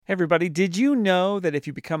Hey everybody, did you know that if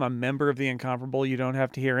you become a member of The Incomparable, you don't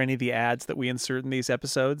have to hear any of the ads that we insert in these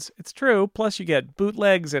episodes? It's true. Plus you get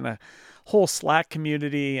bootlegs and a whole Slack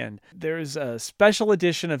community, and there's a special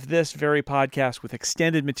edition of this very podcast with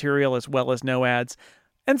extended material as well as no ads,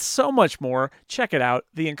 and so much more. Check it out,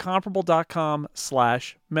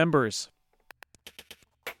 theincomparable.com/members.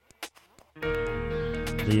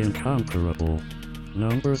 The Incomparable,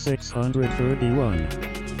 number 631.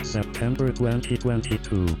 September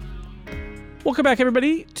 2022. Welcome back,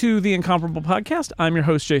 everybody, to the Incomparable Podcast. I'm your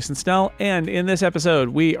host, Jason Snell, and in this episode,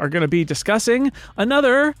 we are going to be discussing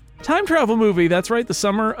another time travel movie. That's right, the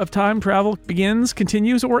summer of time travel begins,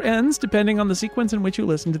 continues, or ends, depending on the sequence in which you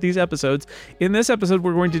listen to these episodes. In this episode,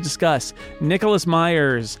 we're going to discuss Nicholas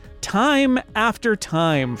Meyer's Time After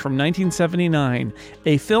Time from 1979,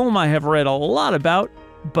 a film I have read a lot about,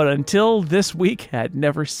 but until this week had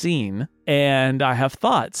never seen. And I have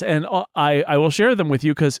thoughts, and I will share them with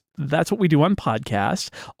you because that's what we do on podcasts.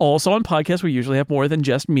 Also on podcasts, we usually have more than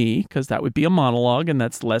just me because that would be a monologue and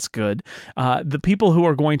that's less good. The people who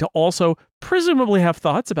are going to also presumably have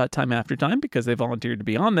thoughts about Time After Time because they volunteered to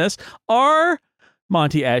be on this are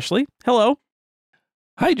Monty Ashley. Hello.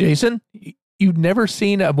 Hi, Jason. You've never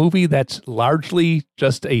seen a movie that's largely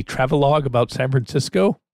just a travelogue about San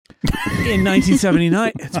Francisco? In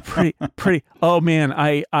 1979, it's pretty. Oh man,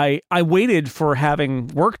 I waited for having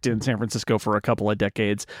worked in San Francisco for a couple of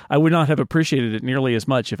decades. I would not have appreciated it nearly as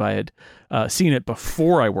much if I had seen it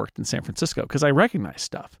before I worked in San Francisco, because I recognize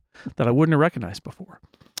stuff that I wouldn't have recognized before.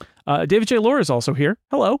 David J. Lohr is also here.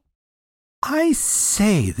 Hello. I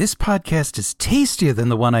say, this podcast is tastier than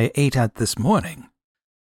the one I ate at this morning.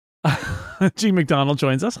 G. McDonald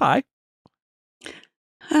joins us. Hi.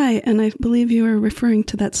 Hi, and I believe you are referring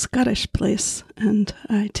to that Scottish place, and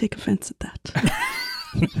I take offense at that.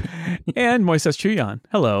 And Moises Chuyan.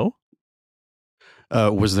 Hello.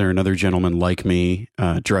 Was there another gentleman like me,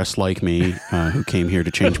 dressed like me, who came here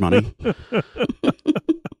to change money?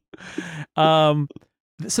 So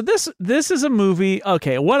this is a movie.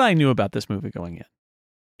 Okay, what I knew about this movie going in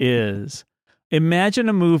is, imagine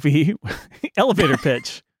a movie, elevator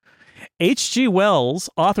pitch. H.G. Wells,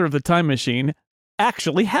 author of The Time Machine,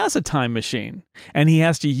 actually has a time machine, and he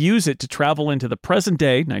has to use it to travel into the present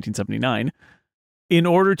day, 1979, in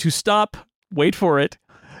order to stop, wait for it,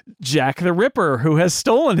 Jack the Ripper, who has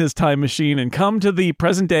stolen his time machine and come to the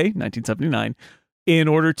present day, 1979, in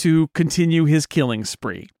order to continue his killing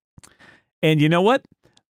spree. And you know what?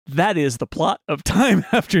 That is the plot of Time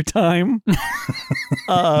After Time.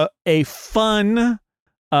 A fun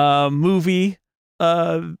movie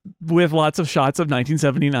with lots of shots of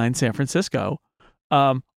 1979 San Francisco.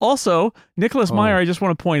 Also, Nicholas Meyer, I just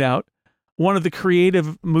want to point out, one of the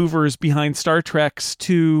creative movers behind Star Trek's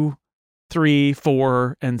 2, 3,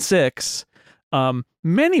 4, and 6,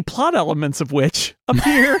 many plot elements of which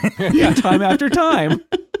appear in Time After Time.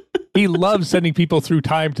 He loves sending people through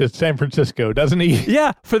time to San Francisco, doesn't he?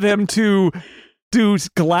 Yeah, for them to do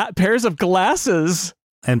pairs of glasses.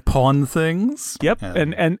 And pawn things. Yep,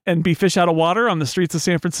 and be fish out of water on the streets of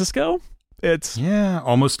San Francisco. It's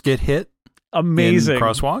almost get hit. Amazing. In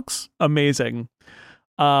crosswalks. Amazing.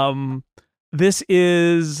 This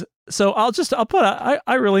is, so I'll put,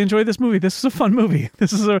 I really enjoyed this movie. This is a fun movie.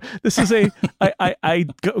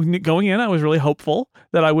 Going in, I was really hopeful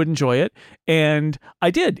that I would enjoy it. And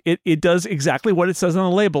I did. It does exactly what it says on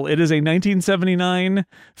the label. It is a 1979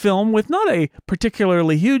 film with not a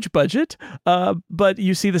particularly huge budget, but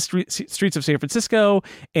you see the streets of San Francisco,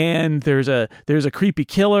 and there's a creepy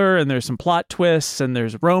killer, and there's some plot twists, and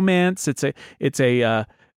there's romance.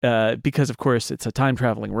 Because of course it's a time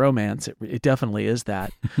traveling romance. It definitely is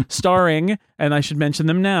that. Starring, and I should mention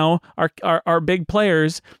them now, our big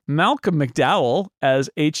players: Malcolm McDowell as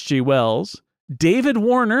H.G. Wells, David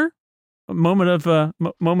Warner. A moment of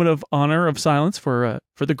honor, of silence for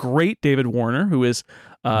the great David Warner, who is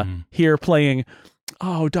here playing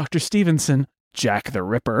Dr. Stevenson, Jack the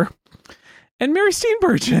Ripper, and Mary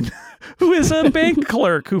Steenburgen, who is a bank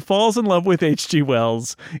clerk who falls in love with H.G.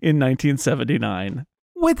 Wells in 1979.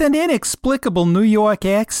 With an inexplicable New York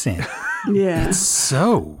accent. Yeah. It's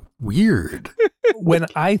so weird. When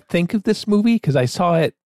I think of this movie, because I saw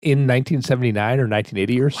it in 1979 or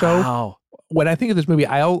 1980 or so, wow. When I think of this movie,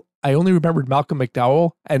 I only remembered Malcolm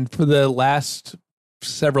McDowell, and for the last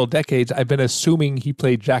several decades, I've been assuming he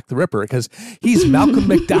played Jack the Ripper, because he's Malcolm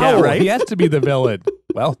McDowell. Yeah, right? He has to be the villain.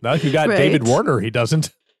 Well, now you got David Warner, he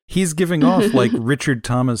doesn't. He's giving off like Richard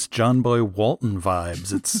Thomas, John Boy Walton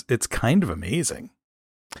vibes. It's kind of amazing.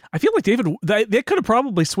 I feel like they could have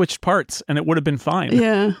probably switched parts and it would have been fine.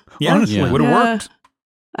 Yeah. Honestly. Would have worked.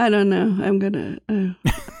 I don't know. I'm going to...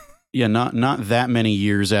 not that many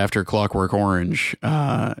years after Clockwork Orange,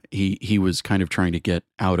 he was kind of trying to get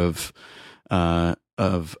out of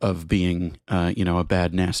being a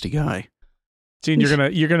bad, nasty guy. Gene,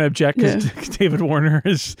 you're gonna object because David Warner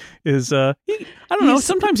is I don't know.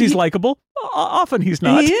 Sometimes he's likable. Often he's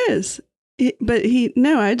not. He is.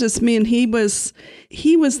 I just mean he was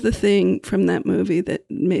the thing from that movie that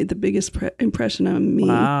made the biggest impression on me.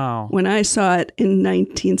 Wow. When I saw it in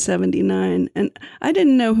 1979, and I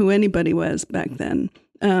didn't know who anybody was back then.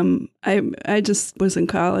 I just was in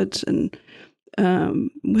college, and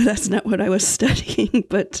that's not what I was studying.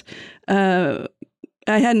 But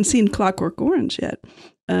I hadn't seen Clockwork Orange yet,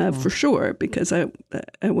 for sure, because I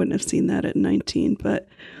wouldn't have seen that at 19. But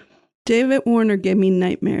David Warner gave me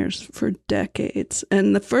nightmares for decades.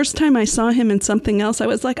 And the first time I saw him in something else, I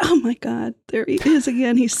was like, oh my God, there he is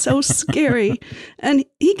again. He's so scary. And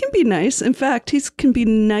he can be nice. In fact, he can be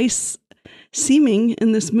nice seeming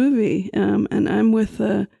in this movie. And I'm with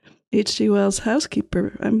H.G. Wells'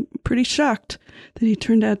 housekeeper. I'm pretty shocked that he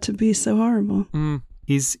turned out to be so horrible.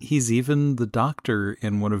 He's even the doctor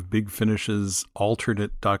in one of Big Finish's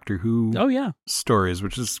alternate Doctor Who stories,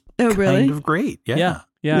 which is kind of great. Yeah,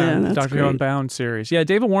 that's Doctor Who great. Unbound series. Yeah,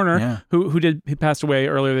 David Warner, he passed away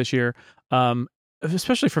earlier this year.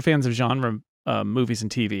 Especially for fans of genre movies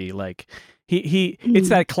and TV, like it's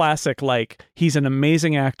that classic. Like, he's an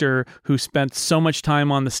amazing actor who spent so much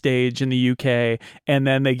time on the stage in the UK, and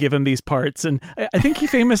then they give him these parts. And I think he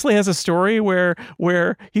famously has a story where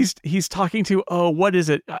he's talking to what is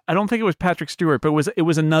it? I don't think it was Patrick Stewart, but it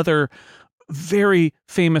was another very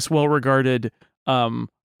famous, well-regarded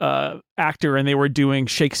actor, and they were doing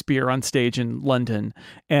Shakespeare on stage in London,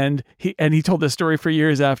 and he told this story for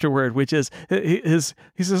years afterward, which is he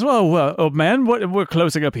says, well, oh man, we're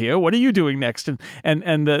closing up here, what are you doing next?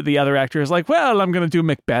 And the other actor is like, well, I'm going to do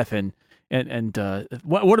Macbeth, and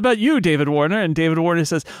what about you, David Warner? And David Warner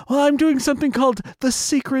says, well, I'm doing something called The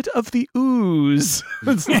Secret of the Ooze.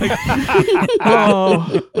 It's like,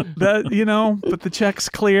 but the check's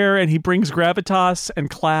clear, and he brings gravitas and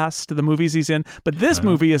class to the movies he's in. But this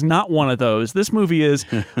movie is not one of those. This movie is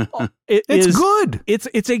it's good.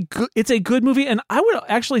 It's a good movie, and I would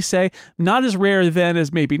actually say not as rare then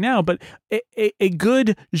as maybe now, but a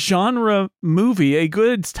good genre movie, a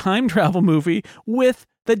good time travel movie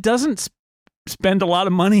that doesn't spend a lot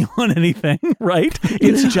of money on anything, right?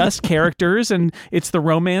 It's just characters, and it's the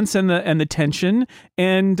romance and the tension,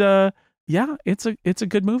 and it's a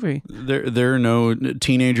good movie. There are no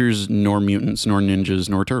teenagers, nor mutants, nor ninjas,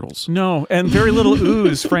 nor turtles. No, and very little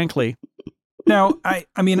ooze, frankly. Now, I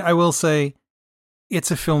mean, I will say,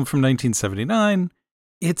 it's a film from 1979.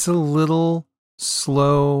 It's a little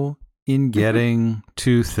slow in getting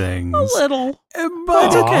to things. A little. But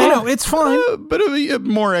it's okay. It's fine. But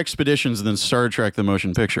more expeditions than Star Trek the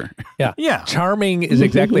motion picture. Yeah. Charming is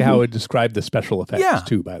exactly how I would describe the special effects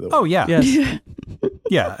too, by the way. Oh, yeah. Yes.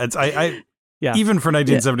 Yeah. It's even for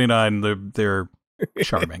 1979, they're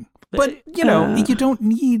charming. But, you don't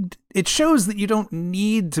need, it shows that you don't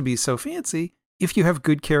need to be so fancy if you have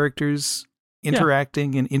good characters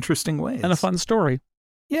interacting in interesting ways. And a fun story.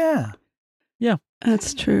 Yeah. Yeah.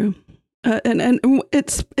 That's true. And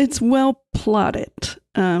it's well plotted.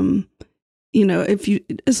 As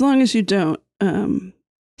long as you don't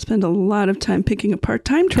spend a lot of time picking apart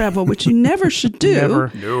time travel, which you never should do.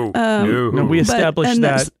 Never. No. We established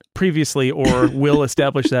that previously, or will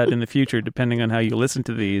establish that in the future, depending on how you listen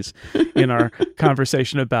to these, in our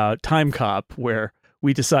conversation about Timecop, where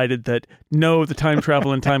we decided that no, the time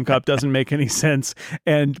travel in Timecop doesn't make any sense.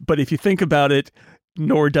 But if you think about it,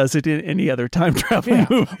 nor does it in any other time travel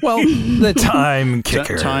movie. Well, the time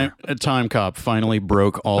kicker. Timecop finally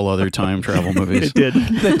broke all other time travel movies. It did.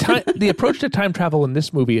 The approach to time travel in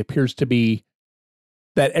this movie appears to be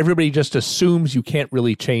that everybody just assumes you can't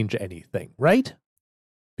really change anything, right?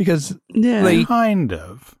 Because they kind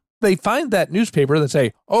of. They find that newspaper that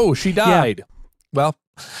say, "Oh, she died." Yeah.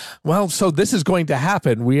 Well, so this is going to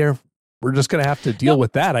happen. We're just going to have to deal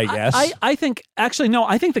with that, I guess. I think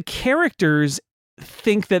the characters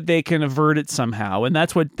think that they can avert it somehow, and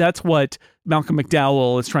that's what Malcolm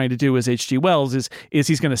McDowell is trying to do as H.G. Wells is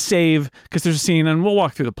he's going to save, because there's a scene, and we'll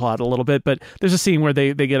walk through the plot a little bit, but there's a scene where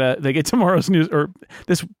they get tomorrow's news, or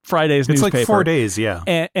this Friday's newspaper. It's like 4 days, yeah.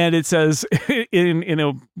 And it says in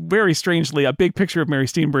a very strangely a big picture of Mary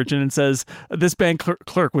Steenburgen, and says this bank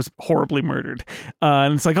clerk was horribly murdered,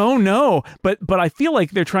 and it's like, oh no, but I feel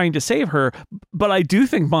like they're trying to save her, but I do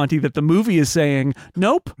think, Monty, that the movie is saying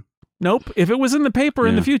nope. Nope. If it was in the paper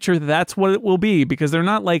in the future, that's what it will be, because they're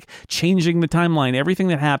not like changing the timeline. Everything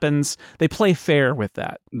that happens, they play fair with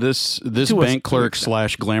that. This bank clerk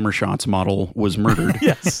 / glamour shots model was murdered.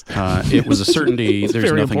 Yes. It was a certainty.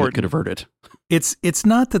 There's nothing that could avert it. It's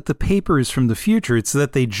not that the paper is from the future. It's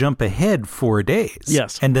that they jump ahead 4 days.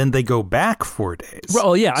 Yes. And then they go back 4 days.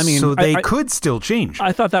 Well, yeah. I mean, so they could still change.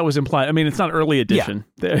 I thought that was implied. I mean, it's not early edition.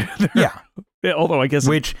 Yeah. Although I guess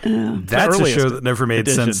that's a show that never made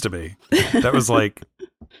sense to me. That was like,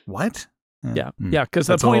 what? Yeah, because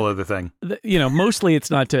that's a whole other thing. Mostly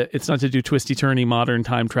it's not to do twisty turny modern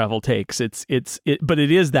time travel takes. But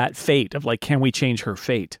it is that fate of like, can we change her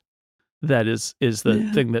fate? That is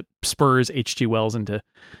the thing that spurs H.G. Wells into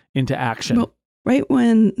action. Well, right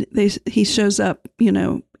when he shows up,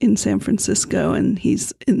 in San Francisco, and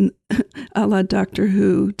he's in a la Doctor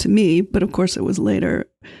Who to me, but of course it was later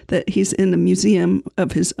that he's in a museum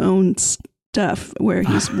of his own stuff where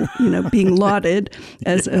he's being lauded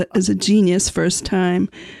as a genius first time.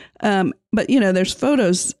 But there's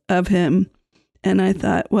photos of him, and I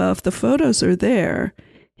thought, well, if the photos are there,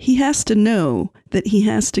 he has to know that he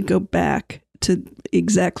has to go back to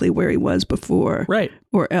exactly where he was before, right?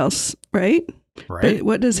 Or else, right? Right. But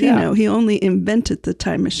what does he know? He only invented the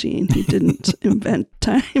time machine. He didn't invent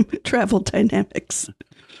time travel dynamics.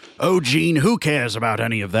 Oh, Gene, who cares about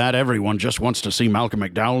any of that? Everyone just wants to see Malcolm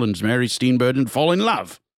McDowell and Mary Steenburgen fall in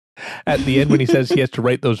love. At the end, when he says he has to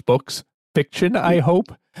write those books, fiction, I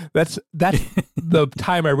hope, that's the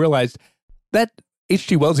time I realized that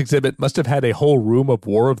H.G. Wells exhibit must have had a whole room of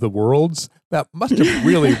War of the Worlds. That must have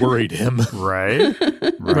really worried him.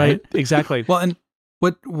 Right. Exactly. Well, and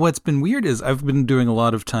what's been weird is I've been doing a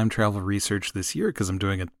lot of time travel research this year because I'm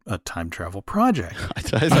doing a time travel project. I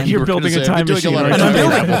thought you were building a time machine.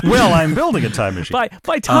 I'm building a time machine.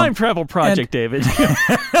 By time travel project, David.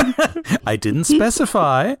 I didn't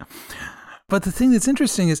specify. But the thing that's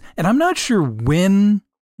interesting is, and I'm not sure when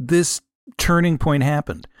this turning point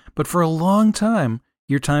happened, but for a long time,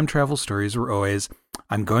 your time travel stories were always,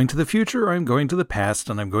 I'm going to the future, or I'm going to the past,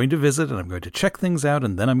 and I'm going to visit, and I'm going to check things out,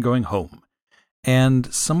 and then I'm going home.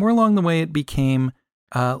 And somewhere along the way, it became,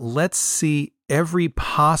 let's see every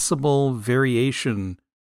possible variation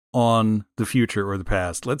on the future or the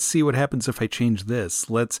past. Let's see what happens if I change this.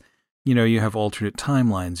 You have alternate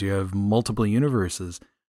timelines. You have multiple universes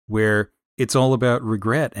where it's all about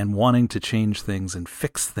regret and wanting to change things and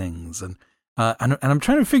fix things. And I'm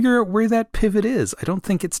trying to figure out where that pivot is. I don't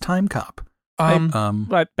think it's Timecop.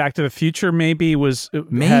 But Back to the Future maybe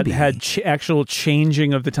had actual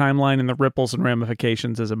changing of the timeline and the ripples and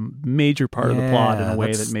ramifications as a major part of the plot in a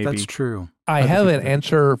way that maybe that's true. I have an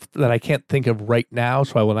answer that I can't think of right now,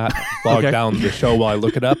 so I will not bog down the show while I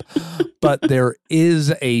look it up. But there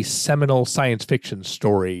is a seminal science fiction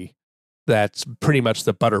story that's pretty much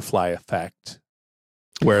the butterfly effect,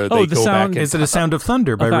 where they go back. Is it A Sound of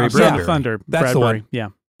Thunder by Ray Bradbury? Sound of Thunder. That's the one. Yeah.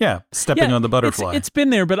 Yeah, stepping on the butterfly. It's been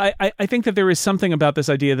there, but I think that there is something about this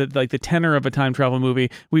idea that like the tenor of a time travel movie,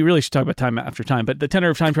 we really should talk about Time After Time, but the tenor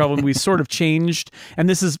of time travel movies sort of changed, and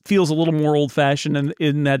this feels a little more old-fashioned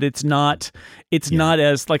in that it's not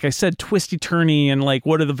as, like I said, twisty-turny and like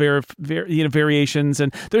what are the variations,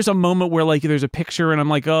 and there's a moment where like there's a picture and I'm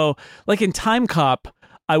like, oh, like in Timecop,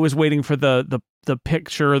 I was waiting for the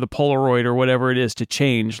picture, the Polaroid or whatever it is to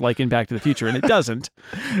change, like in Back to the Future, and it doesn't.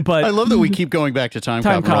 But I love that we keep going back to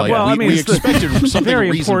Timecop. Timecop. Well, we expected something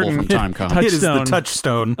reasonable from Timecop. It is the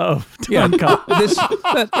touchstone of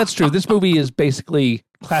Timecop. That's true. This movie is basically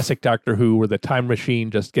classic Doctor Who, where the time machine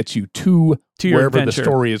just gets you to wherever adventure. the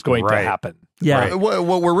story is going to happen. Yeah. Right.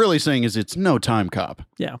 What we're really saying is it's no Timecop.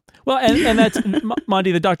 Yeah. Well, and that's,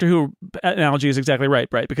 Monty, the Doctor Who analogy is exactly right?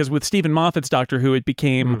 Because with Stephen Moffat's Doctor Who, it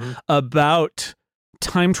became about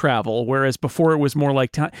time travel, whereas before it was more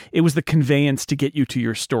like it was the conveyance to get you to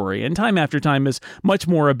your story. And Time After Time is much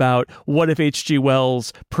more about what if H.G.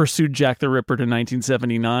 Wells pursued Jack the Ripper to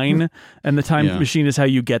 1979 and the time machine is how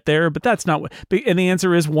you get there. But that's not what, and the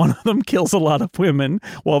answer is one of them kills a lot of women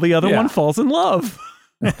while the other one falls in love.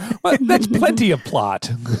 Well, that's plenty of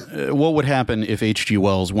plot. What would happen if H.G.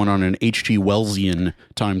 Wells went on an H.G. Wellsian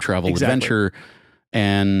time travel adventure,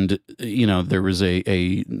 and there was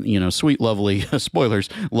a sweet, lovely spoilers,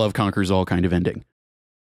 love conquers all kind of ending?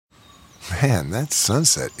 Man, that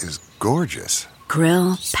sunset is gorgeous.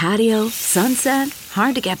 Grill, patio, sunset.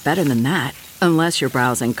 Hard to get better than that. Unless you're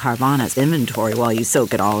browsing Carvana's inventory while you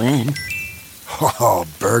soak it all in. Oh,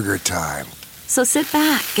 burger time. So sit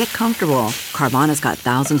back, get comfortable. Carvana's got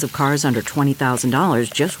thousands of cars under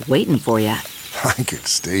 $20,000 just waiting for you. I could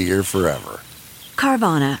stay here forever.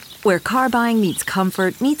 Carvana, where car buying meets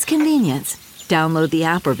comfort meets convenience. Download the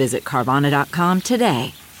app or visit Carvana.com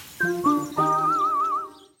today.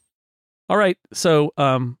 All right, so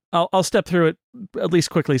I'll step through it at least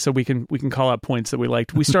quickly so we can call out points that we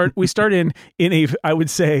liked. We start in a, I would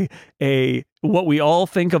say, a what we all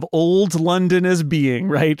think of old London as being,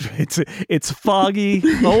 right? It's foggy,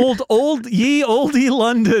 old ye oldie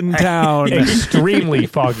London town. Extremely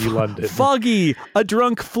foggy London. Foggy, a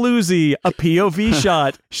drunk floozy, a POV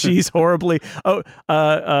shot. She's horribly.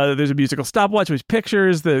 There's a musical stopwatch with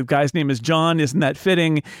pictures. The guy's name is John. Isn't that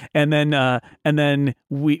fitting? And then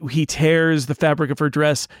he tears the fabric of her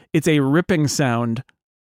dress. It's a ripping sound.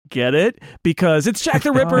 Get it? Because it's Jack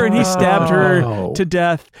the Ripper and he stabbed her to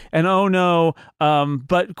death. And oh no!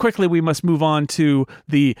 But quickly we must move on to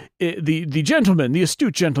the gentleman, the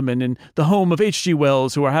astute gentleman in the home of H.G.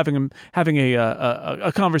 Wells, who are having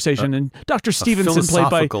a conversation. And Dr. Stevenson, played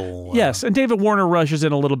by yes, and David Warner rushes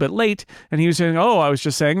in a little bit late, and he was saying, "Oh, I was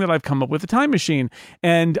just saying that I've come up with a time machine."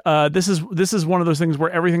 And this is one of those things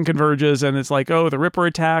where everything converges, and it's like, oh, the Ripper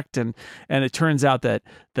attacked, and it turns out that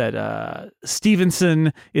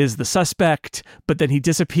Stevenson is the suspect, but then he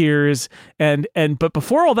disappears, but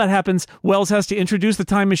before all that happens, Wells has to introduce the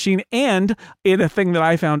time machine, and in a thing that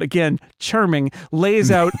I found again charming, lays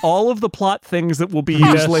out all of the plot things that will be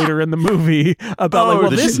used later in the movie about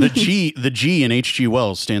the G in H.G.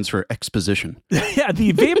 Wells stands for exposition. Yeah,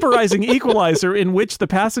 the vaporizing equalizer in which the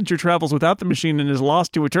passenger travels without the machine and is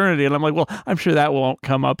lost to eternity. And I'm like, well, I'm sure that won't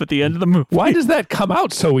come up at the end of the movie. Why does that come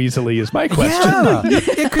out so easily is my question. Yeah,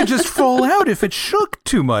 it could just fall out if it shook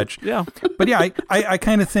too much. Yeah. But yeah, I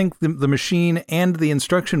kind of think the machine and the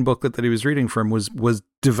instruction booklet that he was reading from was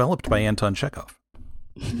developed by Anton Chekhov.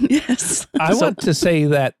 Yes. I want to say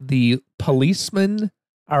that the policemen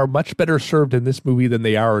are much better served in this movie than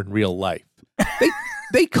they are in real life.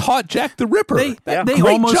 They caught Jack the Ripper. They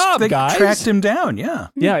tracked him down. Yeah.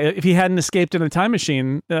 Yeah. If he hadn't escaped in a time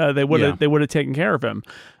machine, they would have taken care of him.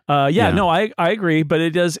 No, I agree, but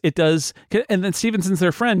it does, and then Stevenson's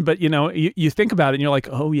their friend, but you think about it and you're like,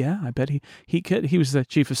 oh yeah, I bet he was the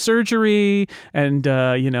chief of surgery, and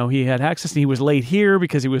he had access, and he was late here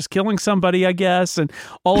because he was killing somebody, I guess, and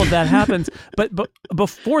all of that happens. But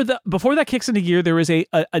before that kicks into gear, there is a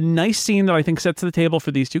nice scene that I think sets the table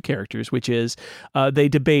for these two characters, which is they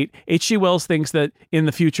debate. H.G. Wells thinks that in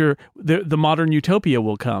the future the modern utopia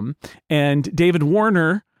will come, and David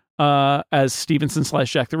Warner, as Stevenson /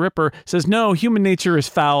 Jack the Ripper, says, no, human nature is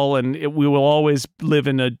foul, and we will always live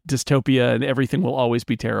in a dystopia, and everything will always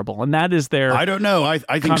be terrible. And that is their I don't know. I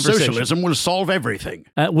think socialism will solve everything.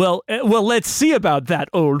 Well, let's see about that,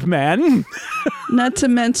 old man. Not to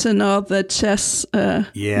mention all the chess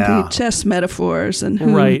metaphors, and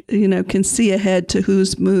who, can see ahead to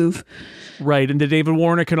whose move. Right, and the David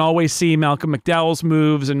Warner can always see Malcolm McDowell's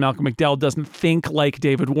moves, and Malcolm McDowell doesn't think like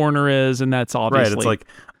David Warner is, and that's obviously... Right, it's like,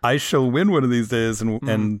 I shall win one of these days,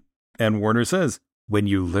 and Warner says, when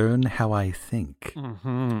you learn how I think.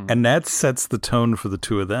 Mm-hmm. And that sets the tone for the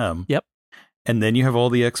two of them. Yep. And then you have all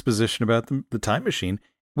the exposition about the time machine,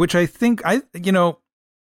 which I think,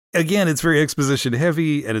 again, it's very exposition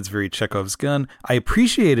heavy, and it's very Chekhov's gun. I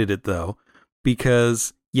appreciated it, though,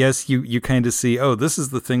 because... yes, you kind of see, oh, this is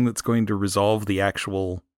the thing that's going to resolve the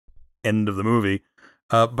actual end of the movie.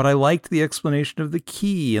 But I liked the explanation of the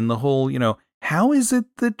key and the whole, how is it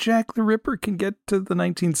that Jack the Ripper can get to the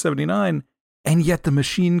 1979 and yet the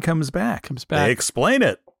machine comes back? They explain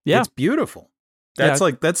it. Yeah. It's beautiful. That's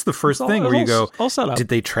that's the first thing where you go, all set up. Did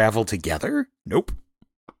they travel together? Nope.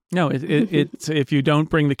 No, it's if you don't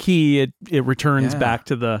bring the key, it returns back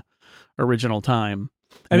to the original time.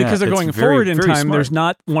 And because they're going forward in time, smart. There's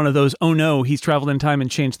not one of those, oh no, he's traveled in time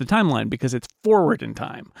and changed the timeline, because it's forward in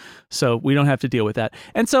time. So we don't have to deal with that.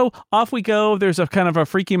 And so off we go. There's a kind of a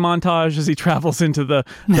freaky montage as he travels into the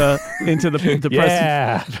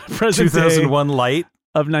present 2001 light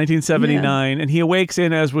of 1979. And he awakes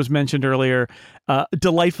in, as was mentioned earlier,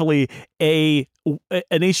 delightfully, an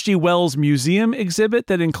H.G. Wells museum exhibit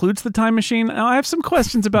that includes the time machine. Now, I have some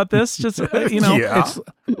questions about this, just, which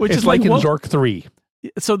is like in Zork 3.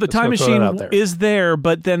 So the time machine is there,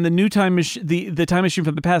 but then the new time machine, the time machine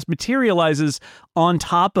from the past materializes on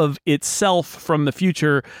top of itself from the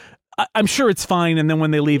future. I'm sure it's fine, and then when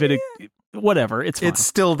they leave it, whatever, it's fine. It's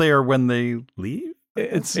still there when they leave?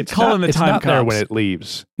 It's calling the time not there when it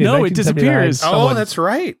leaves. No, it disappears. That's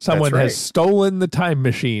right. Someone has stolen the time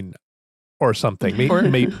machine. Or something.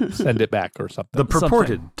 Maybe send it back or something. The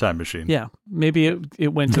purported time machine. Yeah. Maybe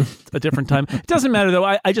it went to a different time. It doesn't matter, though.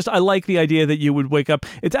 I like the idea that you would wake up.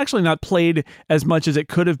 It's actually not played as much as it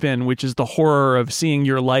could have been, which is the horror of seeing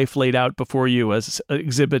your life laid out before you as an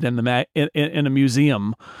exhibit in a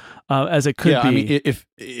museum. as it could be. I mean,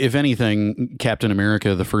 if anything, Captain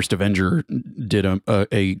America, the first Avenger, did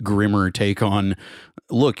a grimmer take on,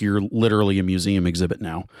 look, you're literally a museum exhibit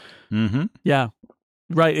now. Mm-hmm. Yeah.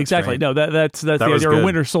 Right, exactly. Right. No, that's the idea. Or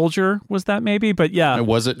Winter Soldier was that maybe, but yeah.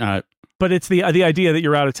 Was it not? But it's the idea that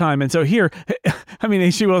you're out of time. And so here, I mean,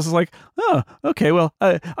 H.G. Wells is like, oh, okay, well,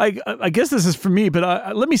 I guess this is for me,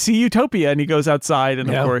 but let me see Utopia. And he goes outside,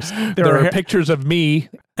 and of course, there are pictures of me.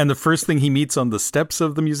 And the first thing he meets on the steps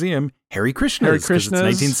of the museum, Harry Krishna's, because it's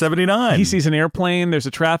 1979. He sees an airplane. There's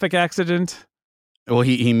a traffic accident. Well,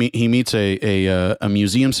 he meets a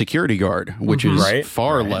museum security guard, which is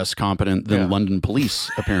far less competent than London police,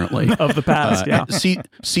 apparently. Of the past,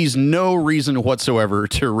 sees no reason whatsoever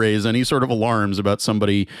to raise any sort of alarms about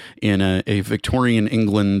somebody in a Victorian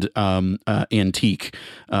England antique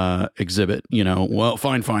exhibit. You know, well,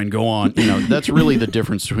 fine, go on. You know, that's really the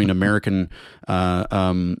difference between American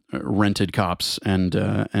rented cops and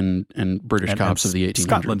British cops of the 1800s.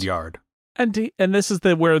 Scotland Yard. And this is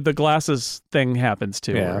where the glasses thing happens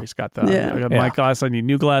too. Where he's got I got my glasses. I need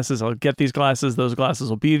new glasses. I'll get these glasses. Those glasses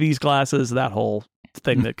will be these glasses. That whole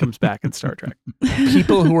thing that comes back in Star Trek.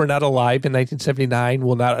 People who were not alive in 1979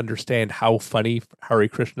 will not understand how funny Hare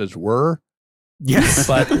Krishnas were. Yes,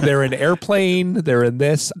 but they're in Airplane. They're in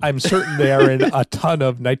this. I'm certain they are in a ton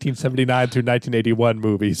of 1979 through 1981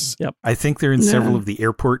 movies. Yep, I think they're in several of the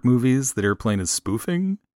airport movies that Airplane is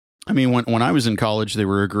spoofing. I mean, when I was in college, they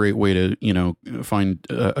were a great way to, find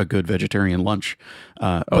a good vegetarian lunch.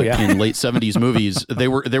 But in late 70s movies, they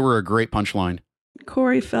were a great punchline.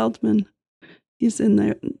 Corey Feldman, he's in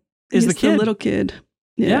there. He's the kid. Little kid.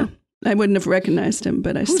 Yeah. I wouldn't have recognized him,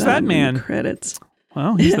 but I saw that him man? in the credits.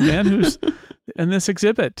 Well, he's the man who's in this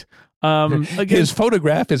exhibit. Again, his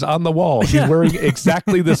photograph is on the wall. He's wearing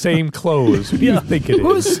exactly the same clothes. Who do you think it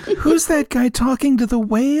is? Who's that guy talking to the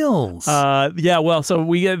whales? Well, so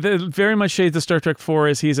we get very much shades of Star Trek 4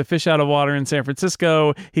 as he's a fish out of water in San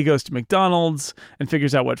Francisco. He goes to McDonald's and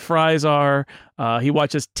figures out what fries are. He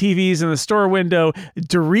watches TVs in the store window.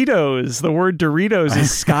 Doritos, the word Doritos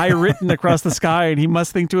is sky written across the sky, and he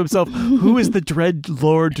must think to himself, who is the dread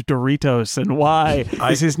Lord Doritos, and why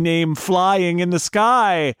is his name flying in the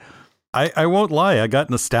sky? I won't lie. I got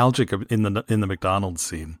nostalgic in the McDonald's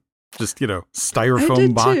scene. Just,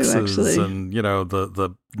 styrofoam boxes and,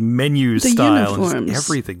 the menu style and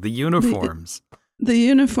everything. The uniforms. The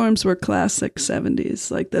uniforms were classic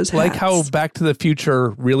 70s, like those hats. Like how Back to the Future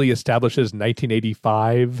really establishes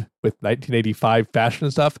 1985 with 1985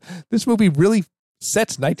 fashion stuff. This movie really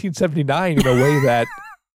sets 1979 in a way that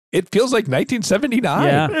it feels like 1979.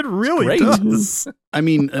 Yeah, it really does. I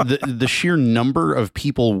mean, the sheer number of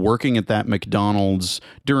people working at that McDonald's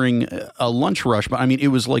during a lunch rush, but I mean, it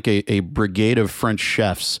was like a brigade of French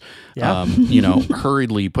chefs,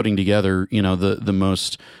 hurriedly putting together, the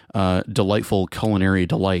most delightful culinary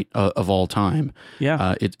delight of all time.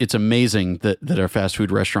 Yeah. It's amazing that our fast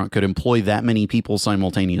food restaurant could employ that many people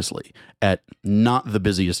simultaneously at not the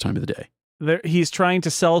busiest time of the day. He's trying to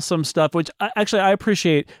sell some stuff, which I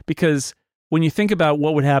appreciate, because when you think about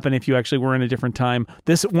what would happen if you actually were in a different time,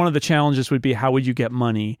 one of the challenges would be, how would you get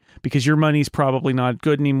money? Because your money's probably not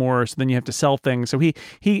good anymore, so then you have to sell things. So he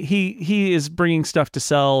is bringing stuff to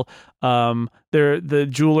sell. The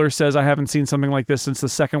jeweler says, I haven't seen something like this since the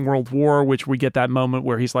Second World War, which we get that moment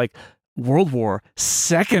where he's like, World War,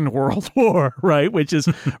 Second World War, right? Which is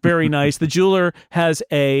very nice. The jeweler has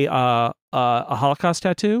a Holocaust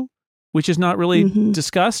tattoo, which is not really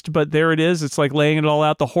discussed, but there it is. It's like laying it all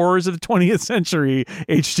out, the horrors of the 20th century,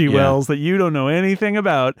 H.G. Wells, that you don't know anything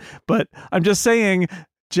about. But I'm just saying,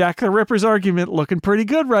 Jack the Ripper's argument looking pretty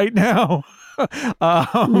good right now.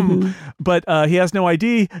 But he has no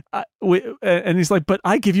ID. And he's like, but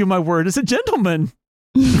I give you my word as a gentleman.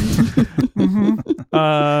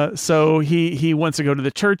 So he wants to go to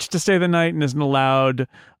the church to stay the night and isn't allowed.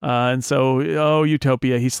 And so,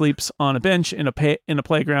 Utopia. He sleeps on a bench in a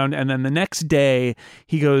playground, and then the next day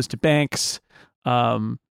he goes to Banks,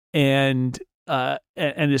 and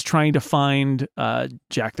is trying to find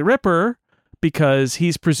Jack the Ripper, because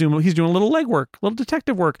he's doing a little legwork, a little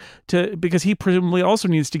detective work, because he presumably also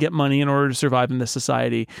needs to get money in order to survive in this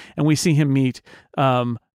society. And we see him meet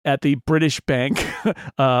at the British bank,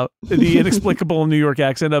 the inexplicable New York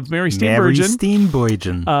accent of Mary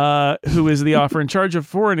Steenburgen, who is the officer in charge of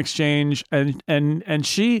foreign exchange, and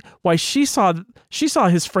she saw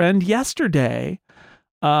his friend yesterday,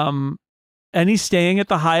 and he's staying at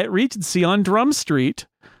the Hyatt Regency on Drum Street.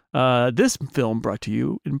 This film brought to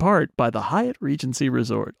you in part by the Hyatt Regency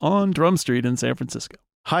Resort on Drum Street in San Francisco.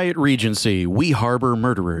 Hyatt Regency, we harbor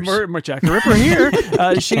murderers. Jack the Ripper here.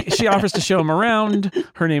 She offers to show him around.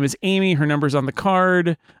 Her name is Amy. Her number's on the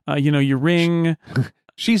card. You ring.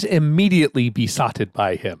 She's immediately besotted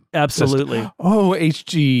by him. Absolutely. Just,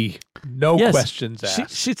 HG, no questions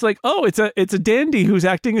asked. She's like, it's a dandy who's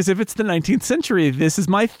acting as if it's the 19th century. This is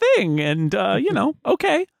my thing, and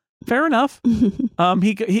okay, fair enough.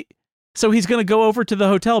 So he's going to go over to the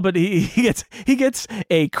hotel, but he gets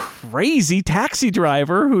a crazy taxi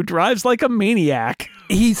driver who drives like a maniac.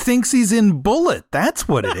 He thinks he's in Bullet. That's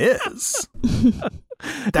what it is.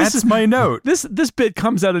 That's my note. This bit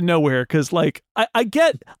comes out of nowhere because, like, I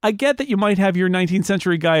get that you might have your 19th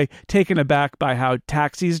century guy taken aback by how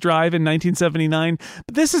taxis drive in 1979,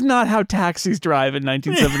 but this is not how taxis drive in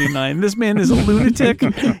 1979. This man is a lunatic.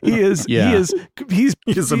 He's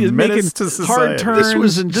a menace to society. Hard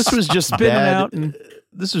turns. This was just bad.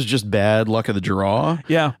 This was just bad luck of the draw.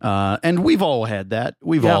 Yeah. And we've all had that.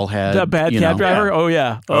 We've all had the bad cab driver.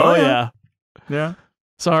 Yeah. Oh yeah. Yeah.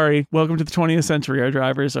 Sorry, welcome to the 20th century. Our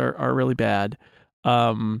drivers are really bad.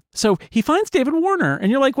 So he finds David Warner,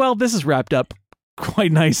 and you're like, well, this is wrapped up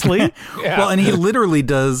quite nicely. Yeah. Well, and he literally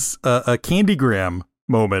does a candygram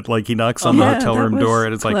moment. Like he knocks on the hotel room door,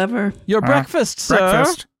 and it's clever. like, your breakfast, sir.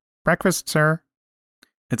 Breakfast, sir.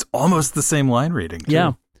 It's almost the same line reading,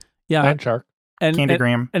 too. Yeah. And Shark.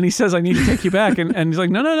 Candygram. And he says, I need to take you back. And he's like,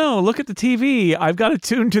 no, look at the TV. I've got it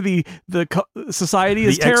tuned to the Society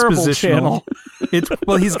is Terrible channel.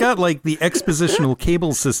 He's got like the expositional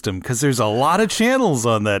cable system because there's a lot of channels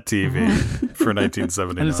on that TV for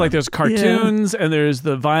 1979. And it's like there's cartoons and there's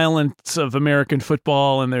the violence of American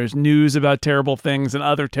football and there's news about terrible things and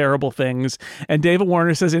other terrible things. And David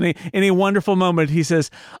Warner says in a wonderful moment, he says,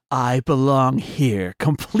 I belong here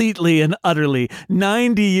completely and utterly.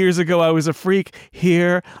 90 years ago, I was a freak.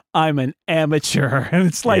 Here, I'm an amateur. And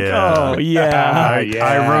it's like, I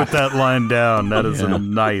wrote that line down. That is a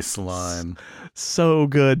nice line. So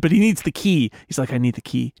good. But he needs the key. He's like, I need the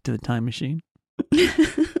key to the time machine.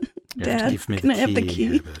 Dad, can I have the key?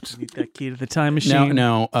 I need that key to the time machine.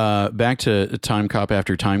 Now, back to Timecop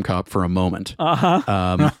after Timecop for a moment.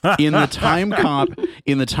 Uh-huh. In the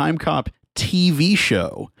Timecop TV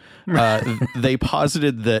show, they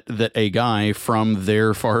posited that a guy from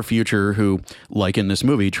their far future who, like in this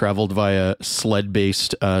movie, traveled via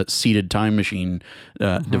sled-based seated time machine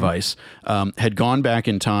device, had gone back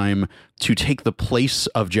in time to take the place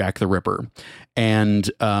of Jack the Ripper. And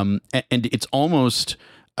it's almost...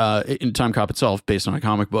 in Timecop itself, based on a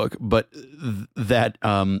comic book, but that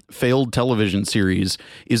failed television series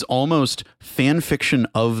is almost fan fiction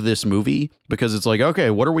of this movie because it's like, okay,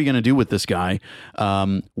 what are we going to do with this guy?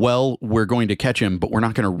 Well, we're going to catch him, but we're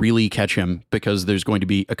not going to really catch him because there's going to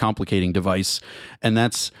be a complicating device. And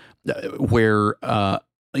that's where,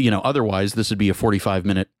 otherwise this would be a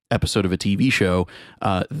 45-minute episode of a TV show.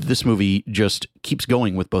 This movie just keeps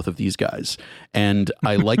going with both of these guys. And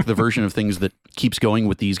I like the version of things that keeps going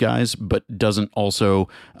with these guys, but doesn't also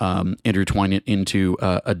intertwine it into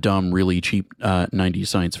a dumb, really cheap 90s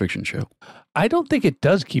science fiction show. I don't think it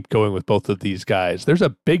does keep going with both of these guys. There's a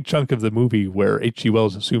big chunk of the movie where H.G.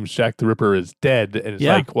 Wells assumes Jack the Ripper is dead, and it's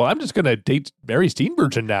like, well, I'm just going to date Mary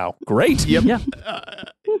Steenburgen now. Great. Yep. Yeah.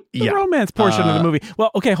 The romance portion of the movie.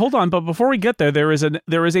 Well, okay, hold on. But before we get there, there is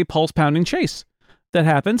a pulse pounding chase that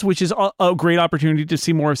happens, which is a great opportunity to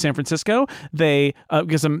see more of San Francisco. They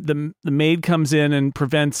because the maid comes in and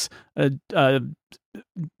prevents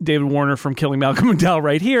David Warner from killing Malcolm McDowell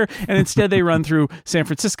right here, and instead they run through San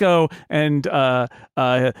Francisco, and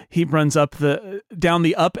he runs down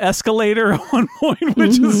the up escalator at one point,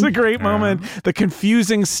 which is a great moment. The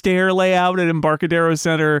confusing stair layout at Embarcadero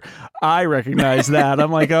Center, I recognize that.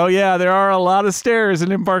 I'm like, oh yeah, there are a lot of stairs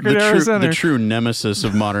in Embarcadero Center. The true nemesis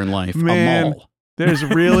of modern life, man. A mall. There's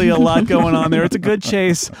really a lot going on there. It's a good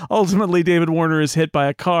chase. Ultimately, David Warner is hit by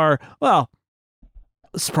a car. Well,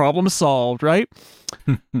 this problem is solved, right?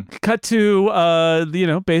 Cut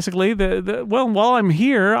to, basically, while I'm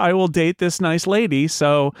here, I will date this nice lady.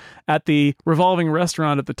 So at the revolving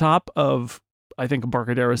restaurant at the top of, I think,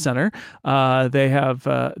 Embarcadero Center, they have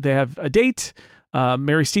a date.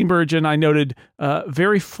 Mary Steenburgen, I noted,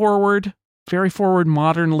 very forward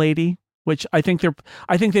modern lady, which I think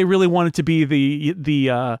they really wanted to be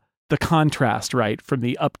the contrast, right, from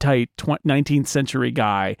the uptight 19th century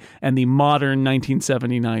guy and the modern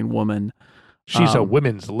 1979 woman. She's a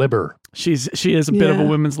women's liber. She is a bit of a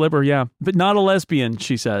women's liber, yeah, but not a lesbian,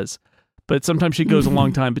 she says. But sometimes she goes a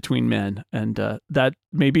long time between men, and that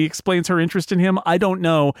maybe explains her interest in him. I don't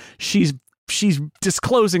know. She's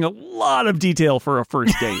disclosing a lot of detail for a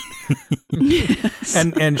first date. Yes.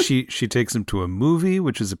 And she takes him to a movie,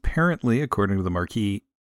 which is apparently, according to the marquee,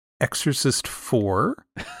 Exorcist 4.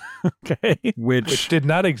 Okay. Which did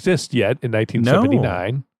not exist yet in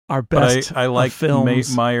 1979. No. Our best I like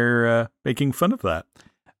films. Meyer making fun of that.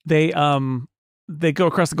 They go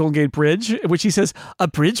across the Golden Gate Bridge, which he says, a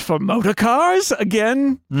bridge for motor cars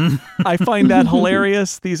again. I find that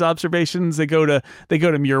hilarious. These observations. They go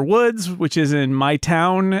to Muir Woods, which is in my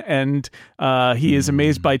town, and he is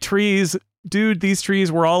amazed by trees. Dude, these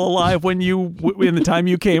trees were all alive in the time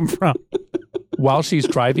you came from. While she's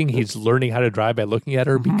driving, he's learning how to drive by looking at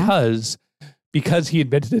her because he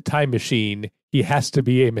invented a time machine. He has to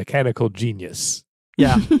be a mechanical genius.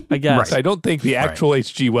 Yeah, I guess. Right. I don't think the actual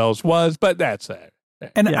H.G. Wells was, but that's it.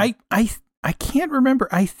 And I can't remember.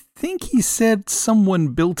 I think he said someone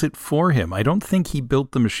built it for him. I don't think he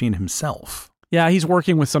built the machine himself. Yeah, he's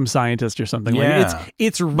working with some scientist or something. Yeah. Like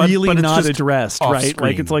it's really but it's not just addressed, right? off-screen.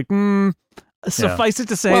 Like it's like, suffice it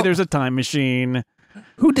to say, there's a time machine.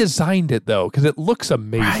 Who designed it though? Because it looks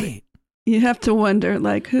amazing. Right. You have to wonder,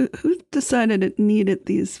 like, who decided it needed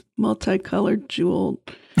these multicolored jeweled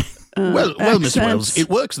Well, Mr. Wells, accents? it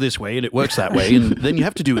works this way and it works that way, and then you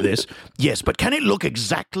have to do this. Yes, but can it look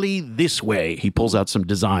exactly this way? He pulls out some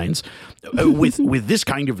designs with this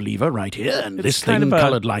kind of lever right here, and this thing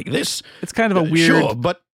colored like this. It's kind of a weird Sure,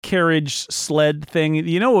 but carriage sled thing.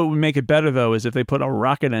 You know what would make it better, though, is if they put a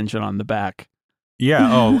rocket engine on the back. Yeah.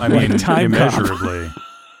 Oh, I mean, Timecop. immeasurably.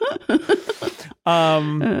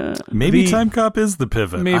 Maybe Timecop is the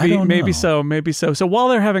pivot. Maybe so. So while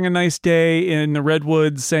they're having a nice day in the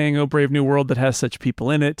redwoods, saying "Oh, brave new world that has such people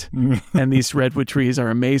in it," and these redwood trees are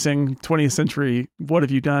amazing. 20th century, what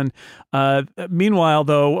have you done? Meanwhile,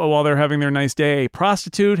 though, while they're having their nice day, a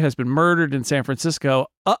prostitute has been murdered in San Francisco.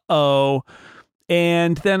 Uh-oh.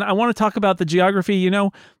 And then I want to talk about the geography. You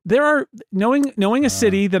know, there are knowing a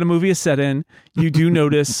city that a movie is set in, you do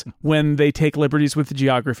notice when they take liberties with the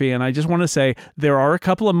geography. And I just want to say there are a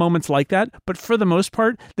couple of moments like that. But for the most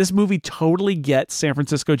part, this movie totally gets San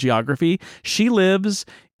Francisco geography. She lives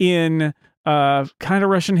in kind of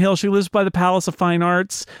Russian Hill. She lives by the Palace of Fine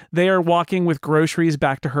Arts. They are walking with groceries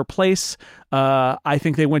back to her place. I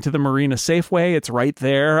think they went to the Marina Safeway. It's right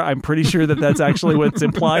there. I'm pretty sure that that's actually what's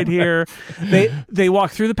implied here. They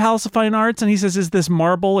walk through the Palace of Fine Arts, and he says, "Is this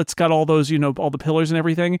marble? It's got all those, all the pillars and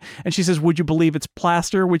everything." And she says, "Would you believe it's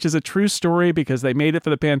plaster?" Which is a true story because they made it for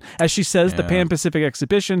the Pan. As she says, the Pan Pacific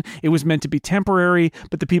Exhibition. It was meant to be temporary,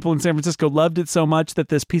 but the people in San Francisco loved it so much that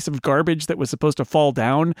this piece of garbage that was supposed to fall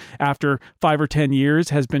down after 5 or 10 years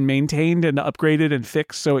has been maintained and upgraded and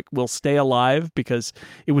fixed so it will stay alive because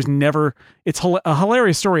it was never. It's a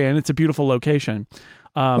hilarious story, and it's a beautiful location.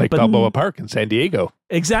 Like Balboa Park in San Diego.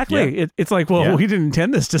 Exactly. Yeah. It's like, well, we didn't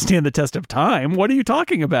intend this to stand the test of time. What are you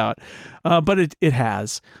talking about? But it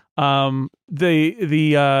has. And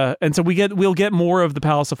so we'll get more of the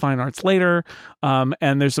Palace of Fine Arts later.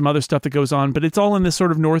 And there's some other stuff that goes on, but it's all in this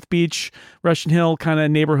sort of North Beach, Russian Hill kind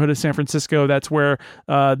of neighborhood of San Francisco. That's where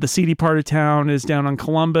the seedy part of town is down on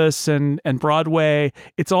Columbus and Broadway.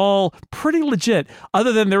 It's all pretty legit,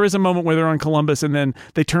 other than there is a moment where they're on Columbus and then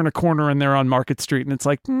they turn a corner and they're on Market Street, and it's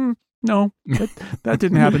like, no, that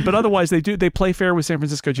didn't happen. But otherwise, they play fair with San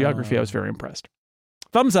Francisco geography. I was very impressed.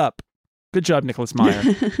 Thumbs up. Good job, Nicholas Meyer.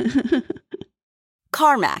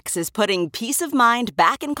 CarMax is putting peace of mind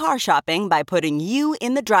back in car shopping by putting you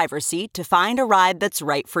in the driver's seat to find a ride that's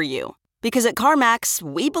right for you. Because at CarMax,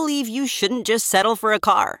 we believe you shouldn't just settle for a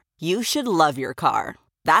car. You should love your car.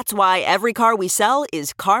 That's why every car we sell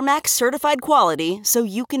is CarMax certified quality, so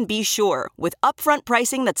you can be sure with upfront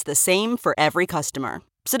pricing that's the same for every customer.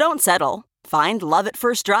 So don't settle. Find love at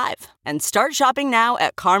first drive and start shopping now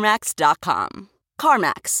at CarMax.com.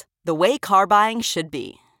 CarMax, the way car buying should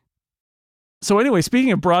be. So anyway,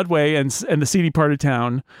 speaking of Broadway and the seedy part of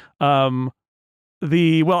town, I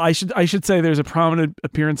should say there's a prominent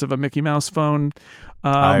appearance of a Mickey Mouse phone.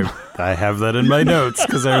 I have that in my notes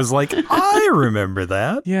because I was like, I remember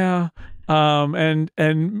that. Yeah. And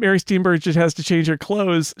Mary Steenburgen just has to change her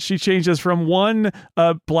clothes. She changes from one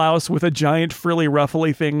blouse with a giant frilly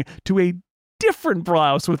ruffly thing to a different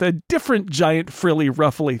blouse with a different giant frilly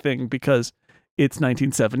ruffly thing because it's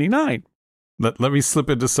 1979. Let me slip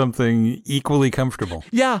into something equally comfortable.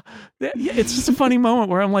 Yeah, it's just a funny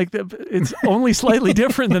moment where I'm like, it's only slightly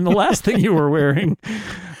different than the last thing you were wearing.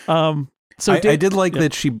 So I did like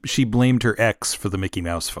that she blamed her ex for the Mickey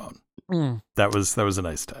Mouse phone. That was a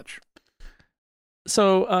nice touch.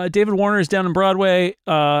 So David Warner is down in Broadway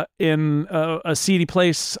in a seedy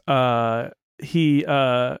place. The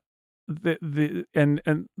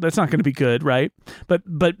and that's not going to be good, right? But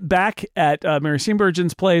back at Mary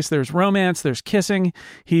Steenburgen's place, there's romance, there's kissing.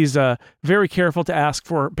 He's very careful to ask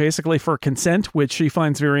for consent, which she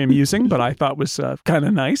finds very amusing, but I thought was kind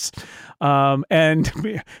of nice.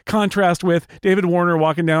 And contrast with David Warner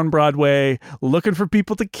walking down Broadway looking for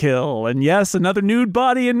people to kill. And yes, another nude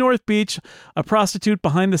body in North Beach, a prostitute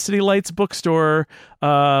behind the City Lights bookstore.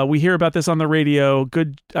 We hear about this on the radio.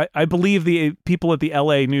 Good. I believe the people at the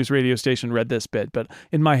LA news radio station read this bit, but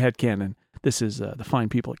in my headcanon, this is the fine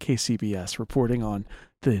people at KCBS reporting on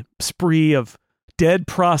the spree of dead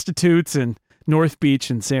prostitutes in North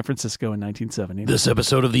Beach in San Francisco in 1970. This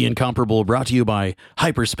episode of The Incomparable brought to you by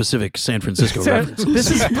hyper-specific San Francisco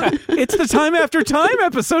references. It's the Time After Time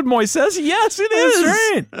episode, Moises. Yes, it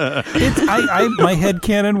is. That's right. My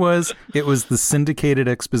headcanon was it was the syndicated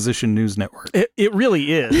exposition news network. It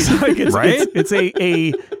really is. Like right?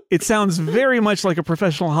 It sounds very much like a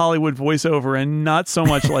professional Hollywood voiceover and not so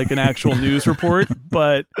much like an actual news report,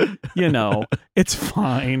 but, it's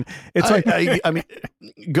fine. It's I mean,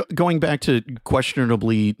 going back to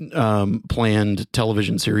questionably planned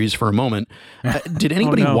television series for a moment, did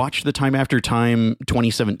anybody watch the Time After Time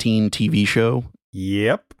 2017 TV show?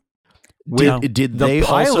 Yep. Did they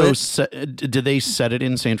also did they set it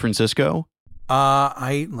in San Francisco?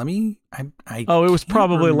 it was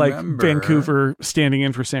probably like Vancouver standing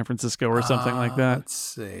in for San Francisco or something like that. Let's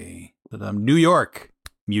see. New York.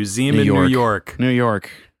 Museum in New York. New York.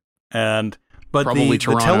 But probably the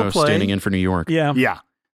Toronto teleplay, standing in for New York. Yeah. Yeah.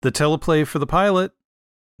 The teleplay for the pilot,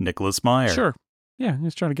 Nicholas Meyer. Sure. Yeah,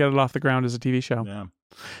 he's trying to get it off the ground as a TV show. Yeah.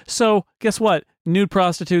 So, guess what? Nude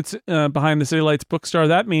prostitutes behind the City Lights bookstore.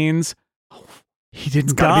 That means he didn't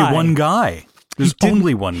die. It's got to be one guy. There's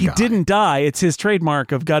only one guy. He didn't die. It's his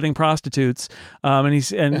trademark of gutting prostitutes.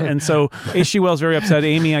 And so H.G. Wells very upset.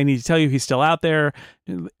 Amy, I need to tell you, he's still out there.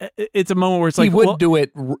 It's a moment where it's like he would do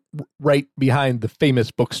it right behind the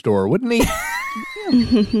famous bookstore, wouldn't he?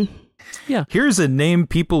 Yeah. Here's a name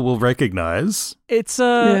people will recognize. It's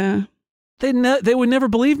They would never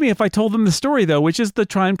believe me if I told them the story, though, which is the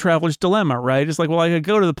time traveler's dilemma, right? It's like, well, I could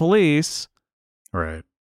go to the police, right?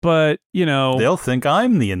 But they'll think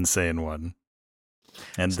I'm the insane one,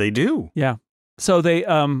 and they do. Yeah. So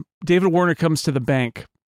David Warner comes to the bank,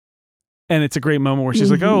 and it's a great moment where she's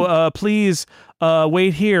like, "Oh, please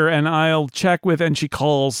wait here, and I'll check with." And she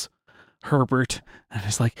calls Herbert, and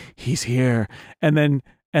it's like, "He's here," and then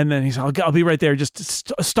he's like, I'll be right there.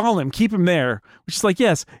 Just stall him. Keep him there. Which is like,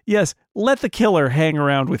 yes. Let the killer hang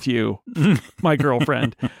around with you, my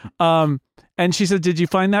girlfriend. And she said, did you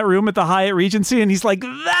find that room at the Hyatt Regency? And he's like,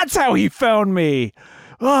 that's how he found me.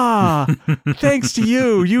 Thanks to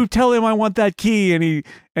you. You tell him I want that key. And he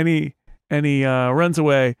runs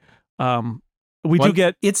away.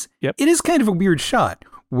 It is kind of a weird shot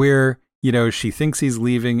where, she thinks he's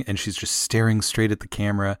leaving and she's just staring straight at the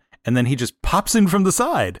camera. And then he just pops in from the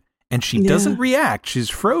side and she doesn't react.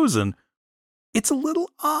 She's frozen. It's a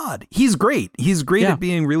little odd. He's great. He's great at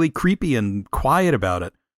being really creepy and quiet about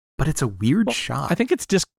it. But it's a weird shot. I think it's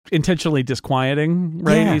just intentionally disquieting,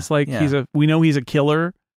 right? Yeah, he's like, we know he's a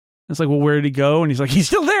killer. It's like, well, where did he go? And he's like, he's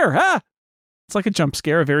still there. It's like a jump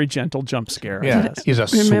scare, a very gentle jump scare. Yeah, he's a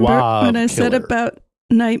suave Remember when I said killer. about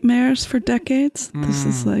nightmares for decades? This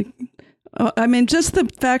is like... just the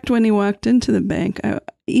fact when he walked into the bank,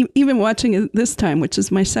 even watching it this time, which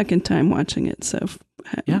is my second time watching it, so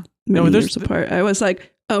many years apart, I was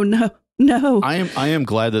like, oh, no. I am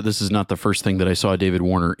glad that this is not the first thing that I saw David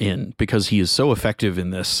Warner in, because he is so effective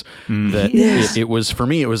in this that it was, for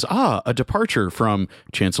me, it was, a departure from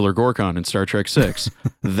Chancellor Gorkon in Star Trek VI,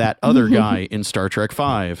 that other guy in Star Trek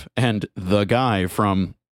V, and the guy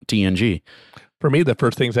from TNG. For me, the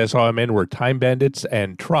first things I saw him in were Time Bandits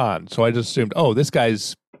and Tron. So I just assumed, this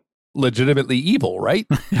guy's legitimately evil, right?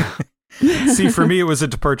 See, for me, it was a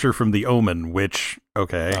departure from The Omen, which,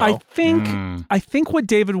 okay. I think what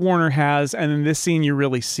David Warner has, and in this scene you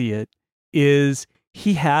really see it, is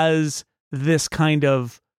he has this kind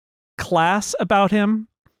of class about him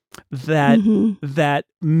that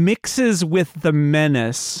mixes with the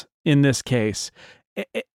menace in this case.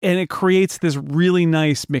 And it creates this really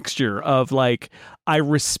nice mixture of like, I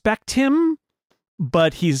respect him,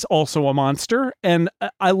 but he's also a monster. And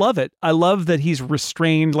I love it. I love that he's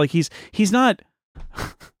restrained. Like he's not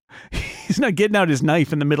getting out his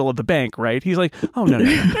knife in the middle of the bank, right? He's like, oh, no.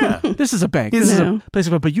 This is a bank. This is a place.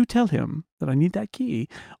 But you tell him that I need that key.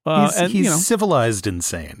 He's civilized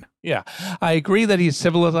insane. Yeah, I agree that he's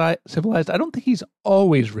civilized. I don't think he's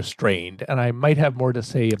always restrained, and I might have more to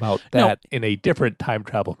say about that in a different time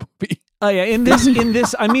travel movie. Oh yeah, in this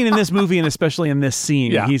movie, and especially in this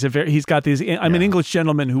scene, he's got these. I'm an English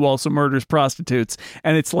gentleman who also murders prostitutes,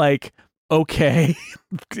 and it's like, okay,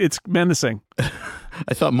 it's menacing.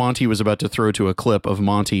 I thought Monty was about to throw to a clip of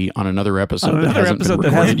Monty on another episode that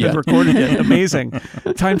hasn't been recorded yet. Amazing.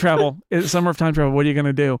 Time travel. Summer of time travel. What are you going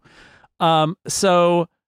to do? So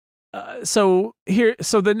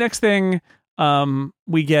the next thing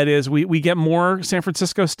we get is we get more San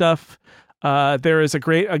Francisco stuff. There is a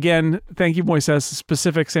great, again, thank you, Moises,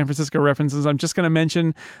 specific San Francisco references. I'm just going to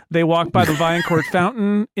mention they walk by the Viancourt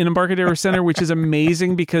Fountain in Embarcadero Center, which is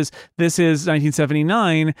amazing because this is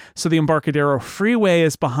 1979. So the Embarcadero Freeway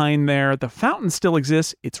is behind there. The fountain still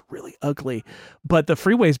exists. It's really ugly, but the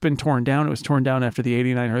freeway's been torn down. It was torn down after the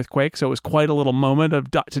 89 earthquake. So it was quite a little moment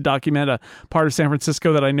to document a part of San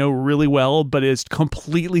Francisco that I know really well, but is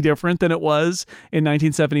completely different than it was in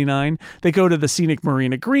 1979. They go to the scenic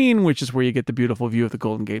Marina Green, which is where you get the beautiful view of the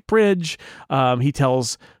Golden Gate Bridge. He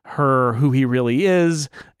tells her who he really is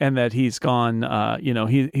and that he's gone,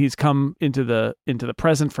 he's come into the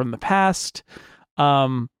present from the past.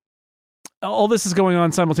 All this is going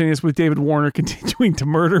on simultaneous with David Warner continuing to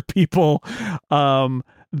murder people.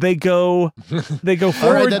 They go forward.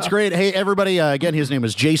 All right, that's great. Hey, everybody, again, his name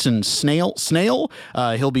is Jason Snail.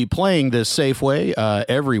 He'll be playing this Safeway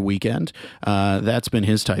every weekend. That's been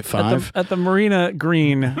his Type 5. At the Marina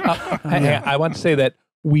Green. I want to say that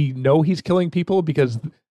we know he's killing people because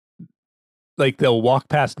they'll walk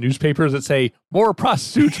past newspapers that say more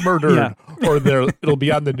prostitutes murdered, or it'll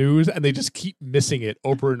be on the news, and they just keep missing it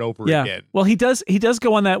over and over again. Well, he does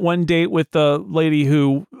go on that one date with the lady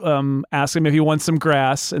who asks him if he wants some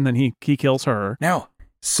grass, and then he kills her. Now,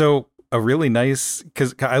 so a really nice,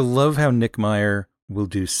 because I love how Nick Meyer will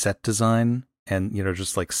do set design and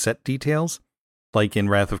just like set details, like in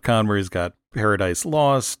Wrath of Khan, where he's got Paradise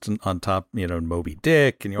Lost and on top, Moby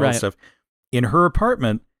Dick and all that stuff. In her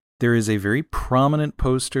apartment, there is a very prominent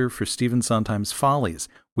poster for Stephen Sondheim's Follies,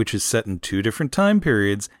 which is set in 2 different time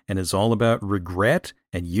periods and is all about regret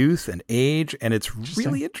and youth and age. And it's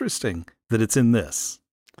really interesting that it's in this.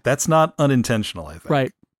 That's not unintentional, I think.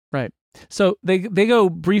 Right. So they go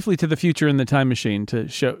briefly to the future in the time machine to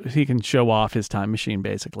show he can show off his time machine,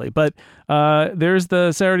 basically. But there's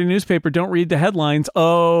the Saturday newspaper. Don't read the headlines.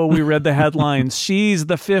 Oh, we read the headlines. She's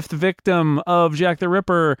the 5th victim of Jack the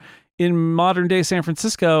Ripper in modern day San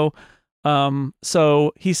Francisco.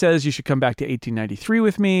 So he says, you should come back to 1893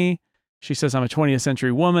 with me. She says, I'm a 20th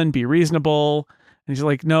century woman. Be reasonable. And he's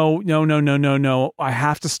like, no. I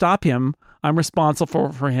have to stop him. I'm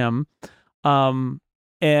responsible for him.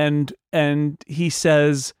 And he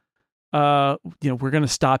says, we're going to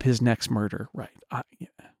stop his next murder. Right.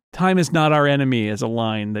 Time is not our enemy is a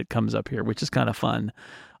line that comes up here, which is kind of fun.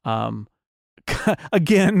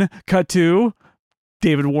 Again, cut to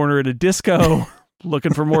David Warner at a disco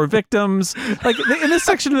looking for more victims. Like in this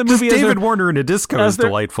section of the movie, David Warner in a disco is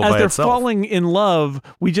delightful by itself. As they're falling in love,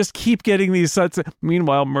 we just keep getting these sets.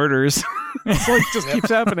 Meanwhile, murders. It's like just keeps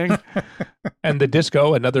happening. And the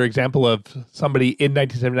disco, another example of somebody in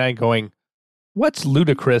 1979 going, what's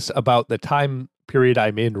ludicrous about the time period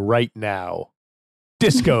I'm in right now?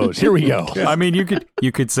 Discos. Here we go. I mean,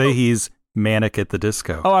 you could say he's manic at the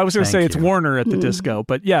disco. Oh, I was going to say it's Warner at the disco,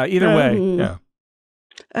 but yeah, either way. Yeah.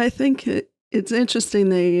 I think it's interesting.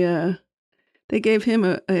 They gave him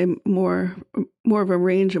a more of a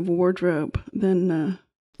range of wardrobe than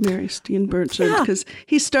Mary Steenburgen, because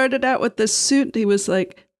he started out with this suit. He was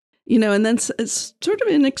like, and then it's sort of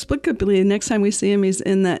inexplicably, the next time we see him, he's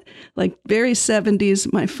in that like very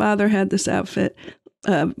 70s. My father had this outfit,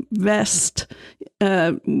 vest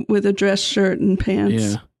with a dress shirt and pants.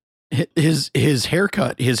 Yeah. His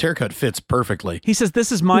haircut fits perfectly. He says, "This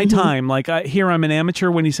is my time." Like here, I'm an amateur.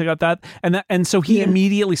 When he got that, and so he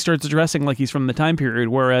immediately starts dressing like he's from the time period,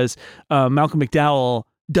 whereas Malcolm McDowell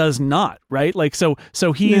does not. Right? Like so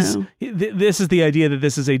he's. This is the idea that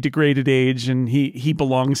this is a degraded age, and he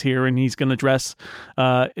belongs here, and he's going to dress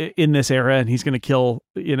in this era, and he's going to kill,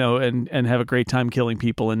 and have a great time killing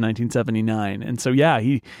people in 1979. And so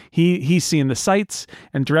he's seeing the sights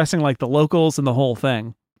and dressing like the locals and the whole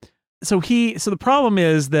thing. So the problem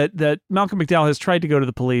is that Malcolm McDowell has tried to go to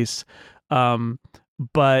the police,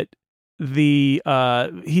 but he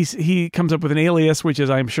comes up with an alias, which is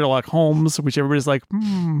I'm Sherlock Holmes, which everybody's like,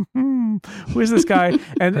 who is this guy?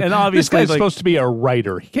 And obviously this guy's supposed to be a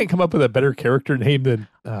writer. He can't come up with a better character name than.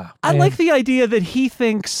 I like the idea that he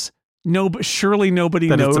thinks surely nobody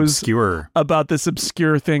knows obscure about this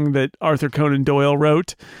obscure thing that Arthur Conan Doyle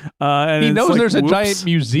wrote. And he knows like, there's a giant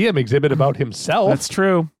museum exhibit about himself. That's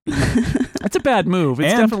true. That's a bad move.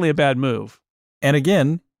 It's definitely a bad move. And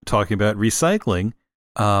again, talking about recycling,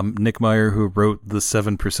 Nick Meyer, who wrote The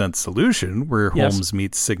 7% Solution, where Holmes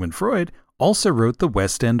meets Sigmund Freud, also wrote The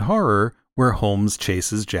West End Horror, where Holmes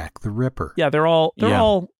chases Jack the Ripper. Yeah, they're all, these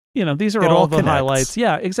are all the connects. highlights.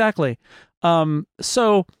 Yeah, exactly.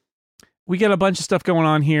 So we get a bunch of stuff going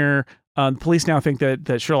on here. The police now think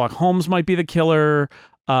that Sherlock Holmes might be the killer.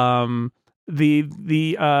 The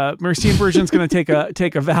Mary Steenburgen's going to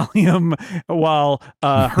take a Valium while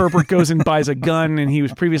Herbert goes and buys a gun, and he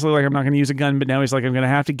was previously like, I'm not going to use a gun, but now he's like, I'm going to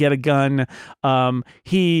have to get a gun.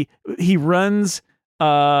 He runs.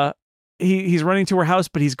 He's running to her house,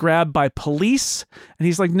 but he's grabbed by police, and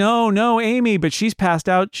he's like, no, Amy, but she's passed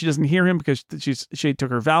out. She doesn't hear him because she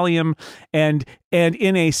took her Valium, and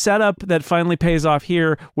in a setup that finally pays off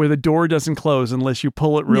here, where the door doesn't close unless you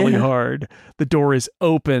pull it really hard, the door is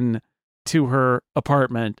open to her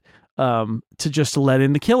apartment to just let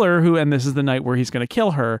in the killer, and this is the night where he's going to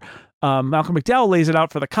kill her. Malcolm McDowell lays it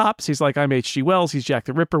out for the cops. He's like, I'm H.G. Wells. He's Jack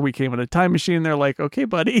the Ripper. We came in a time machine. They're like, okay,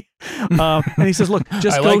 buddy. And he says, look,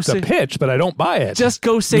 just I go like the pitch, but I don't buy it. Just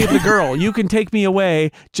go save the girl. You can take me away.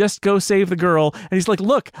 Just go save the girl. And he's like,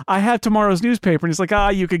 look, I have tomorrow's newspaper. And he's like,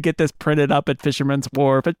 you could get this printed up at Fisherman's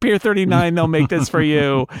Wharf. At Pier 39, they'll make this for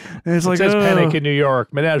you. And it's like, it says panic in New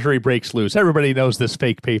York. Menagerie breaks loose. Everybody knows this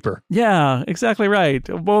fake paper. Yeah, exactly right.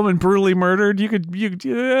 A woman brutally murdered. They do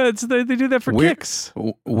that for kicks.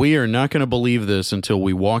 We are not going to believe this until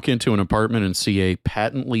we walk into an apartment and see a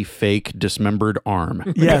patently fake dismembered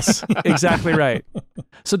arm. Yes, exactly right.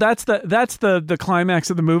 So that's the climax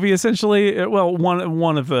of the movie, essentially. Well,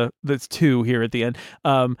 one of that's two here at the end.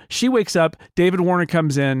 She wakes up. David Warner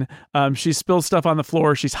comes in. She spills stuff on the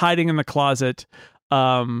floor. She's hiding in the closet.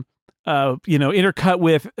 Intercut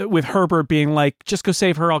with Herbert being like, just go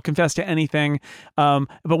save her. I'll confess to anything.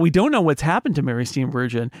 But we don't know what's happened to Mary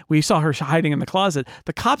Steenburgen. We saw her hiding in the closet.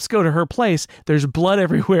 The cops go to her place. There's blood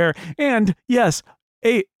everywhere. And yes,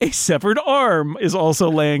 a severed arm is also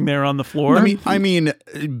laying there on the floor. I mean,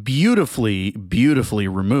 beautifully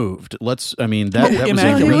removed. That was a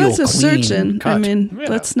he real was a surgeon. cut. I mean,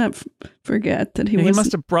 let's not forget that he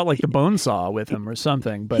must have brought like the bone saw with him or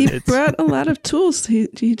something. But he brought a lot of tools.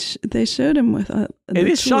 They showed him with. It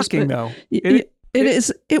is shocking, though.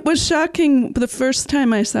 It was shocking. The first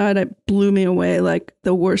time I saw it, it blew me away. Like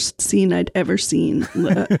the worst scene I'd ever seen,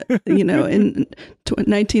 in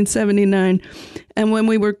 1979. And when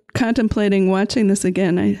we were contemplating watching this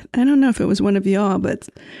again, I don't know if it was one of y'all, but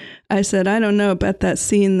I said, I don't know about that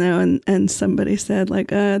scene though. And somebody said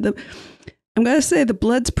like, I'm going to say the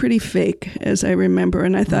blood's pretty fake, as I remember.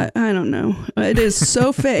 And I thought, I don't know. It is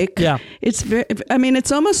so fake. Yeah. It's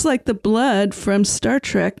it's almost like the blood from Star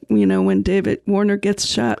Trek, when David Warner gets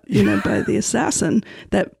shot, by the assassin,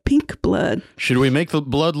 that pink blood. Should we make the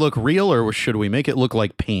blood look real, or should we make it look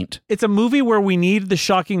like paint? It's a movie where we need the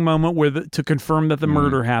shocking moment to confirm that the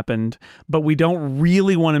murder happened, but we don't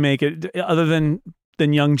really want to make it other than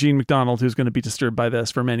young Gene McDonald, who's going to be disturbed by this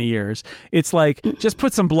for many years. It's like, just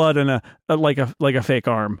put some blood in a fake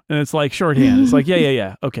arm, and it's like shorthand. It's like,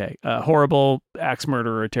 yeah, okay, horrible axe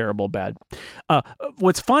murderer, terrible, bad.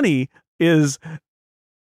 What's funny is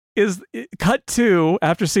cut to,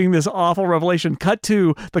 after seeing this awful revelation, cut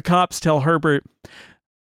to the cops tell Herbert,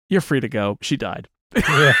 you're free to go. She died.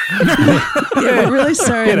 Yeah, we're really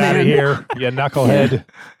sorry, Get man. out of here, you knucklehead. Yeah.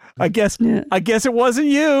 I guess it wasn't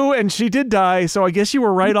you, and she did die, so I guess you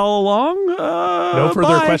were right all along. No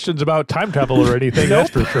further questions about time travel or anything,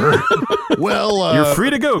 that's for sure. Well, you're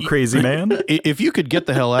free to go, crazy man. If you could get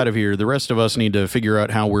the hell out of here, the rest of us need to figure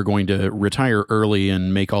out how we're going to retire early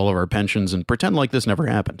and make all of our pensions and pretend like this never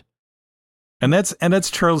happened. And that's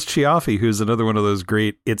Charles Ciaffi, who's another one of those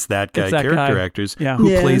great It's That Guy character actors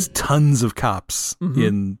who plays tons of cops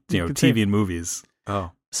in TV and movies.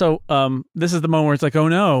 Oh. So this is the moment where it's like, oh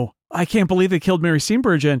no, I can't believe they killed Mary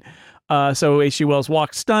Steenburgen. So H.G. Wells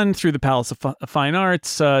walked stunned through the Palace of Fine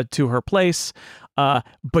Arts to her place.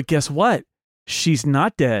 But guess what? She's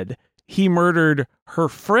not dead. He murdered her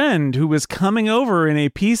friend who was coming over in a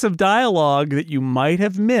piece of dialogue that you might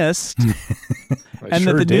have missed. And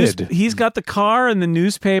sure that he's got the car, and the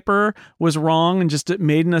newspaper was wrong and just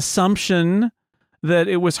made an assumption that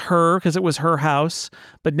it was her because it was her house,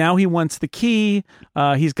 but now he wants the key.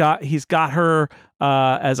 He's got her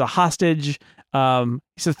as a hostage. He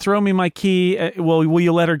says, "Throw me my key." Will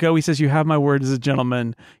you let her go? He says, "You have my word as a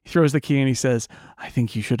gentleman." He throws the key and he says, "I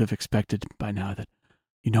think you should have expected by now that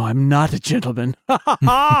I'm not a gentleman.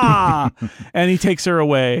 And he takes her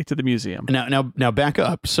away to the museum. Now back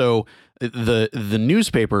up. So the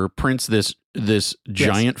newspaper prints this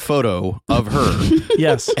giant photo of her.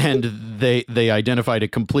 Yes. And they identified a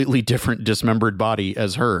completely different dismembered body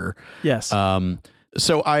as her. Yes.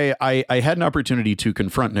 So I had an opportunity to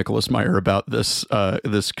confront Nicholas Meyer about this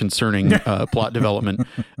concerning plot development,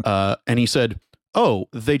 and he said, "Oh,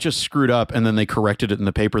 they just screwed up, and then they corrected it in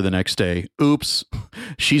the paper the next day. Oops,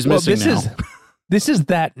 she's missing now." This is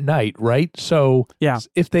that night, right? So yeah,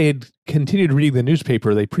 if they had continued reading the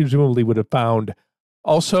newspaper, they presumably would have found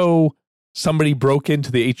also somebody broke into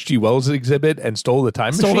the H.G. Wells exhibit and stole the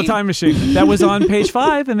time machine. Stole the time machine. That was on page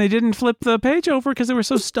 5, and they didn't flip the page over because they were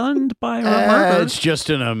so stunned by her murder. It's just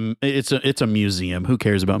it's a museum. Who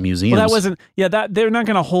cares about museums? Well, that wasn't. Yeah, that they're not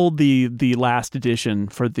going to hold the last edition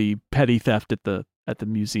for the petty theft at the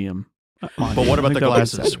museum. But what about the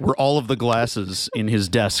glasses? Were all of the glasses in his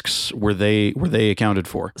desks were they accounted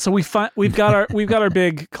for? So we've got our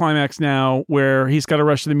big climax now where he's got to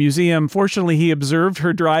rush to the museum. Fortunately, he observed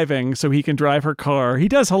her driving, so he can drive her car. He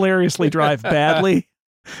does hilariously drive badly.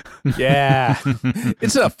 Yeah,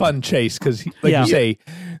 it's a fun chase because, you say,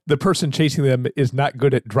 the person chasing them is not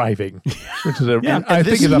good at driving, which is I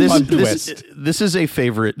think is a fun twist. This is a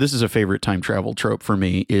favorite time travel trope for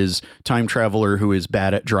me. Is time traveler who is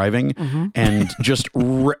bad at driving and just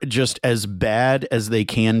as bad as they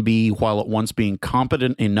can be while at once being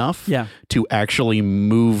competent enough to actually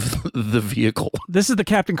move the vehicle. This is the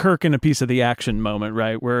Captain Kirk in A Piece of the Action moment,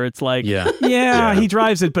 right? Where it's like, he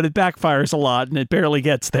drives it, but it backfires a lot and it barely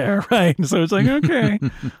gets there, right? So it's like, okay,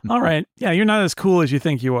 all right, yeah, you're not as cool as you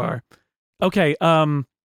think you are. Okay,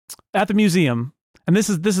 at the museum, and this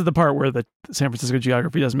is the part where the San Francisco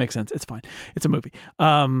geography doesn't make sense. It's fine. It's a movie.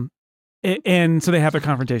 And so they have a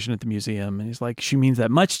confrontation at the museum, and he's like, "She means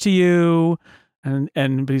that much to you?"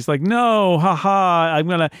 But he's like, "No, haha, I'm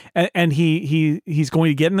gonna." And he's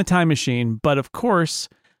going to get in the time machine, but of course,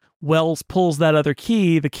 Wells pulls that other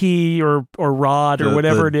key, the key or rod or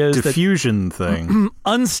whatever it is, diffusion thing,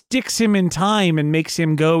 unsticks him in time and makes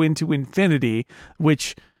him go into infinity,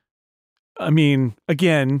 which, I mean,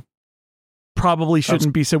 again, probably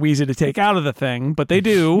shouldn't be so easy to take out of the thing, but they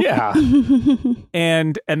do. Yeah.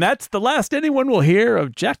 And that's the last anyone will hear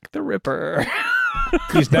of Jack the Ripper.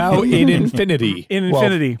 He's now in infinity. In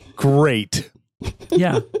infinity. Great.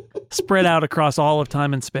 Yeah. Spread out across all of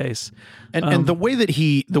time and space. And the way that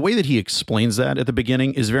he explains that at the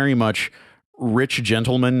beginning is very much rich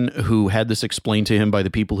gentleman who had this explained to him by the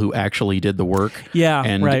people who actually did the work. Yeah,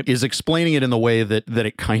 and right. is explaining it in the way that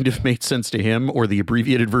it kind of made sense to him, or the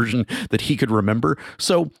abbreviated version that he could remember.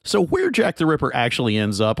 So where Jack the Ripper actually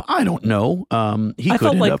ends up, I don't know. He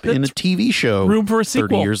could end up in a TV show. Room for a sequel.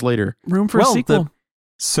 30 years later. Room for a sequel.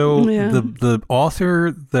 The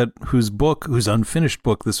author whose unfinished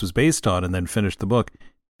book this was based on, and then finished the book,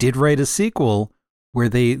 did write a sequel where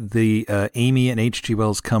Amy and H.G.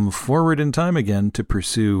 Wells come forward in time again to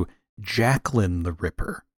pursue Jacqueline the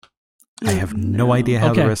Ripper. I have no idea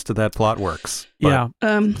how the rest of that plot works. Yeah.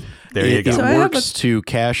 There you go. It works to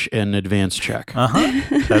cash an advance check.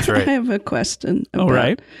 That's right. I have a question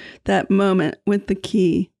about that moment with the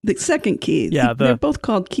key, the second key. Yeah, they're both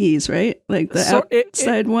called keys, right? Like the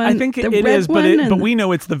outside one. I think it is, but we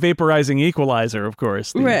know it's the vaporizing equalizer, of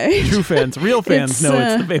course. Right. True fans, real fans know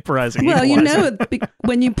it's the vaporizing equalizer. Well, you know,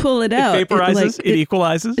 when you pull it out, it vaporizes, it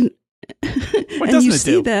equalizes. And you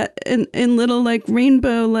see that in little like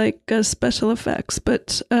rainbow special effects.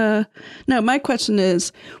 But no, my question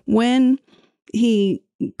is, when he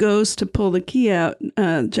goes to pull the key out,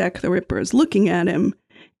 Jack the Ripper is looking at him,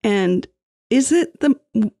 and is it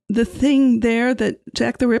the thing there that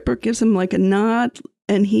Jack the Ripper gives him like a nod,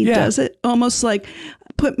 and he does it almost like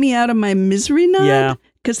put me out of my misery nod? Yeah.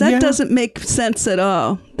 Because that doesn't make sense at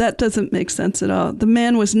all. That doesn't make sense at all. The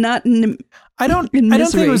man was not in I don't think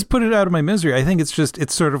it was put it out of my misery. I think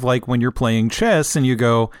it's sort of like when you're playing chess and you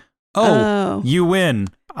go, oh. You win.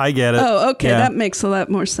 I get it. Oh, okay. Yeah. That makes a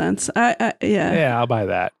lot more sense. Yeah, I'll buy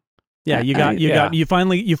that. Yeah, you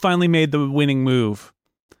finally made the winning move.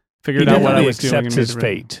 Figured out what I was doing. Accepts his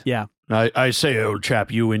fate. Yeah. I say, old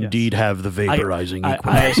chap, you indeed have the vaporizing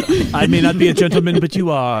equalizer. I may not be a gentleman, but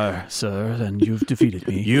you are, sir, and you've defeated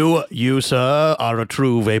me. You, sir, are a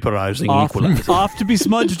true vaporizing equalizer. Off to be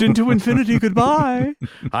smudged into infinity. Goodbye.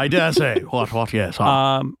 I dare say. What? Yes.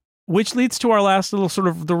 Which leads to our last little sort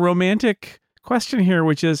of the romantic question here,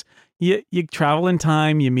 which is you travel in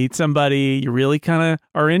time, you meet somebody, you really kind of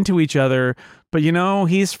are into each other, but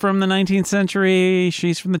he's from the 19th century,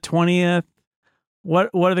 she's from the 20th.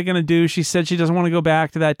 What are they going to do? She said she doesn't want to go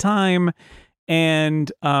back to that time.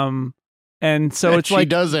 And And so it's she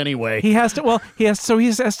does anyway. He has to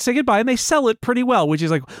say goodbye, and they sell it pretty well, which is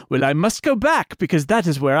like, well, I must go back because that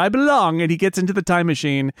is where I belong. And he gets into the time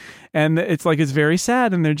machine, and it's like, it's very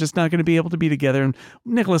sad, and they're just not going to be able to be together. And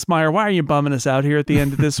Nicholas Meyer, why are you bumming us out here at the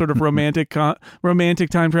end of this sort of romantic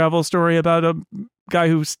time travel story about a guy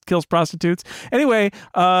who kills prostitutes? Anyway,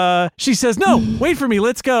 she says, no, wait for me,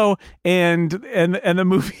 let's go. And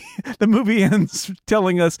the movie ends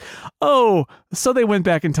telling us, oh, so they went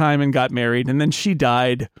back in time and got married, and then she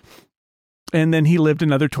died, and then he lived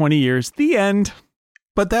another 20 years. The end.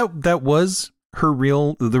 But that was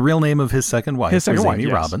the real name of his second wife, Amy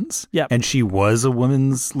Robbins. Yeah. And she was a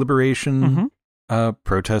women's liberation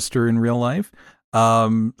protester in real life.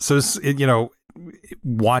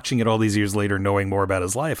 Watching it all these years later, knowing more about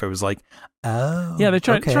his life, I was like, oh, yeah, they're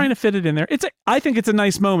trying to fit it in there. I think it's a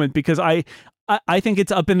nice moment because I think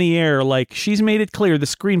it's up in the air. Like, she's made it clear, the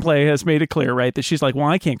screenplay has made it clear, right, that she's like, well,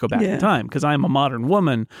 I can't go back in time because I'm a modern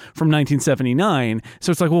woman from 1979.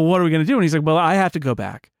 So it's like, well, what are we going to do? And he's like, well, I have to go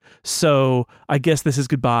back. So I guess this is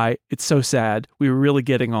goodbye. It's so sad. We were really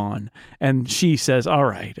getting on. And she says, all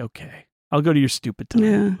right, okay, I'll go to your stupid time.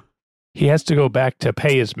 Yeah. He has to go back to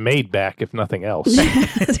pay his maid back, if nothing else.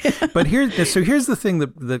 But here's the thing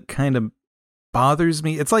that kind of bothers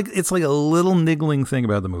me. It's like a little niggling thing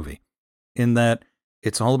about the movie, in that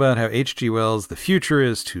it's all about how H.G. Wells, the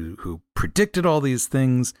futurist who predicted all these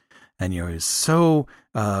things, and is so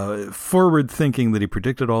forward thinking that he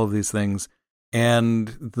predicted all of these things.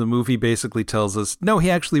 And the movie basically tells us, no,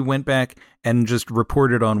 he actually went back and just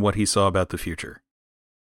reported on what he saw about the future.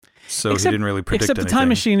 So he didn't really predict anything. Except the time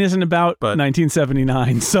machine isn't about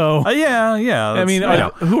 1979. So yeah. I mean,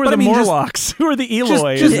 who are the Morlocks? Who are the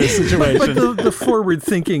Eloi in this situation? But the forward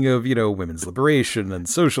thinking of women's liberation and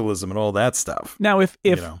socialism and all that stuff. Now, if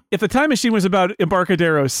the time machine was about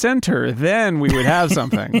Embarcadero Center, then we would have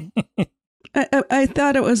something. I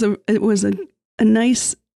thought it was a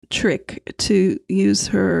nice trick to use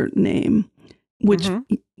her name, which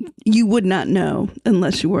you would not know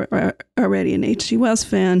unless you were already an H.G. Wells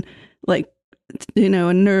fan, like, a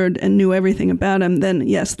nerd and knew everything about him. Then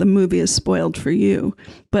yes, the movie is spoiled for you.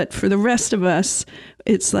 But for the rest of us,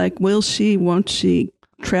 it's like, will she, won't she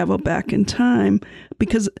travel back in time?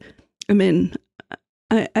 Because, I mean,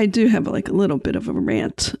 I do have like a little bit of a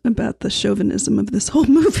rant about the chauvinism of this whole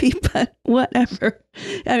movie, but whatever.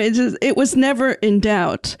 I mean, it was never in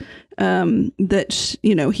doubt that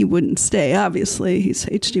he wouldn't stay. Obviously, he's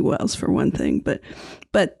H.G. Wells for one thing, but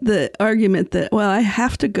the argument that, well, I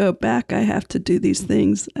have to go back, I have to do these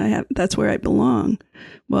things, that's where I belong.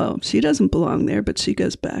 Well, she doesn't belong there, but she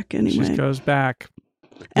goes back anyway. She goes back.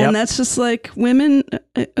 And that's just like women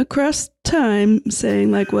across time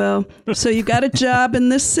saying like, well, so you got a job in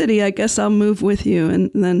this city, I guess I'll move with you.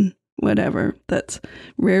 And then whatever. That's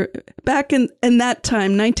rare. Back in that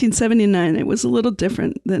time, 1979, it was a little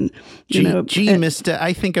different than, Gee, mister,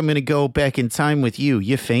 I think I'm going to go back in time with you.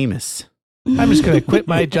 You're famous. I'm just going to quit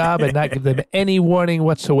my job and not give them any warning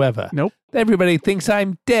whatsoever. Nope. Everybody thinks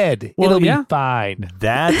I'm dead. It'll be fine.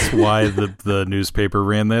 That's why the newspaper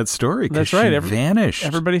ran that story. That's right. She vanished.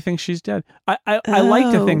 Everybody thinks she's dead. I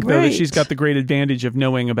like to think, though, that she's got the great advantage of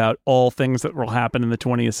knowing about all things that will happen in the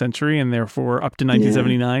 20th century and therefore up to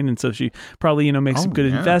 1979. And so she probably, makes some good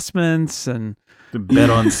investments and bet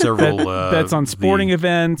on several bets on sporting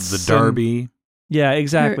events. The Derby. Yeah,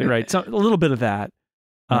 exactly right. So a little bit of that.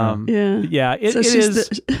 It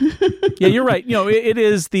is. Yeah, you're right. It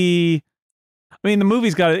is the. I mean, the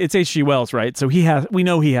movie's got it's H.G. Wells, right? So we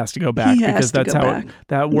know he has to go back because that's how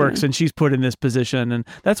that works. And she's put in this position, and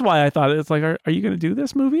that's why I thought it's like, are you going to do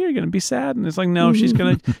this movie? Are you going to be sad? And it's like, no, she's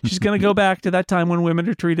gonna go back to that time when women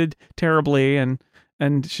are treated terribly, and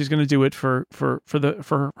she's going to do it for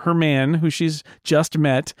her man who she's just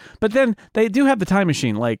met. But then they do have the time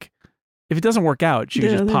machine. Like, if it doesn't work out, she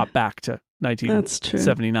can just pop back to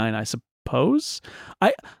 1979, I suppose.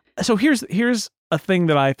 So here's a thing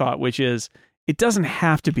that I thought, which is it doesn't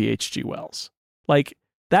have to be H.G. Wells. Like,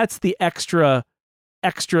 that's the extra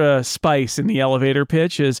spice in the elevator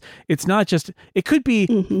pitch. Is it's not just, it could be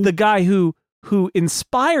the guy who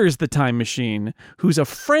inspires the time machine, who's a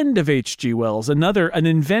friend of H.G. Wells, an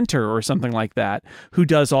inventor or something like that, who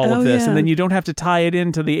does all of this. And then you don't have to tie it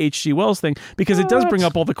into the H.G. Wells thing, because it does bring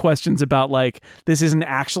up all the questions about, like, this isn't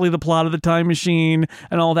actually the plot of the time machine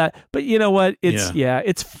and all that. But you know what? It's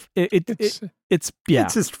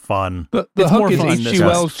just fun. The hook is H.G.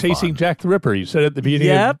 Wells chasing Jack the Ripper. You said at the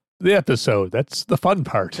beginning of the episode. That's the fun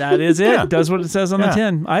part. That is it. It does what it says on the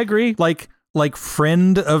tin. I agree. Like like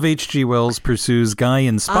friend of H.G. Wells pursues guy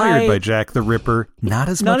inspired by Jack the Ripper. Not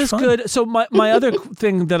as fun. Good. So my other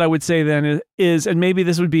thing that I would say then is, and maybe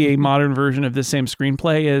this would be a modern version of the same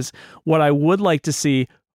screenplay, is what I would like to see,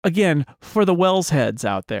 again, for the Wells heads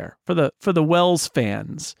out there, for the Wells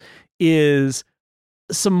fans, is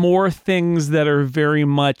some more things that are very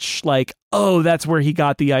much like, oh, that's where he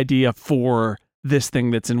got the idea for this thing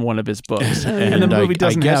that's in one of his books. And the movie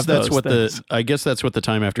doesn't have those things. I guess that's what the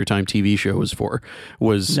Time After Time TV show was for,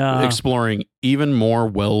 was exploring even more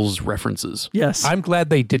Wells references. Yes. I'm glad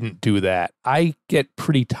they didn't do that. I get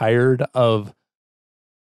pretty tired of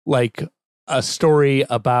like a story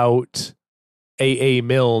about A.A.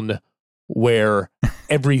 Milne where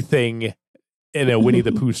everything in a Winnie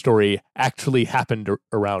the Pooh story actually happened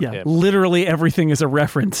around him. Literally everything is a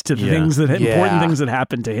reference to the things important things that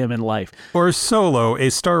happened to him in life. Or Solo, a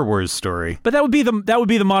Star Wars story. But that would be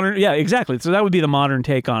the modern, exactly. So that would be the modern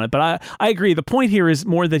take on it. But I agree. The point here is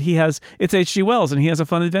more that it's H.G. Wells and he has a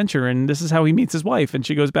fun adventure, and this is how he meets his wife, and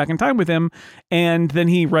she goes back in time with him, and then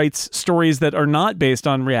he writes stories that are not based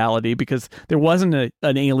on reality because there wasn't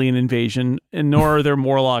an alien invasion, and nor are there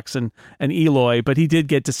Morlocks and Eloi, but he did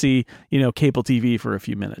get to see, cable TV for a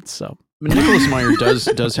few minutes. So Nicholas Meyer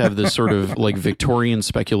does have this sort of like Victorian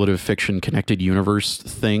speculative fiction connected universe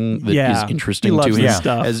thing that is interesting to him.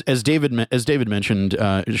 Stuff. As David mentioned,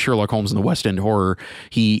 Sherlock Holmes in the West End horror,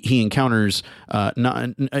 he encounters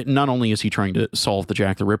not only is he trying to solve the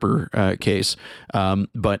Jack the Ripper case,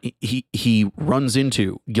 but he runs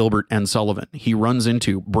into Gilbert and Sullivan. He runs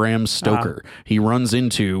into Bram Stoker. He runs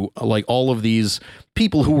into like all of these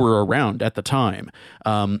people who were around at the time.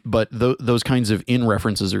 But those kinds of in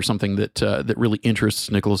references are something that really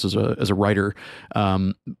interests Nicholas as a writer.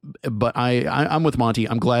 But I'm with Monty.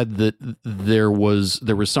 I'm glad that there was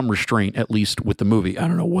some restraint, at least with the movie. I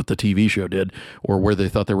don't know what the TV show did or where they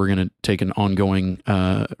thought they were going to take an ongoing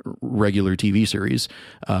regular TV series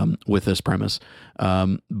with this premise.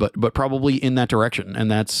 But probably in that direction. And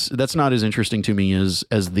that's not as interesting to me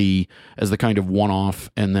as the kind of one-off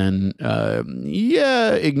and then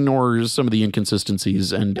ignores some of the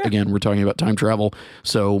inconsistencies. And again, we're talking about time travel.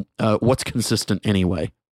 So what's consistent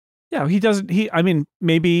anyway? Yeah, he doesn't.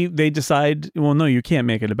 Maybe they decide, well, no, you can't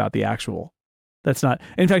make it about the actual. That's not.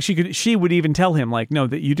 In fact, she would even tell him like, no,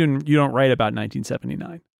 that you don't write about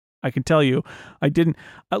 1979. I can tell you, I didn't.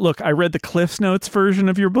 Look, I read the Cliff's Notes version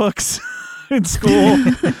of your books in school.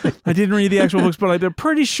 I didn't read the actual books, but I'm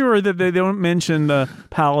pretty sure that they don't mention the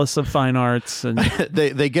Palace of Fine Arts. And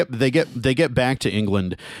they get back to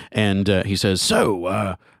England, and he says,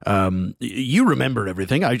 "So, you remembered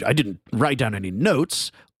everything. I didn't write down any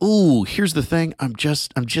notes. Ooh, here's the thing. I'm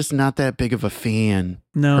just not that big of a fan."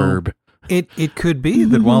 No. Herb. It could be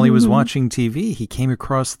that while he was watching TV, he came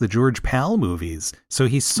across the George Pal movies. So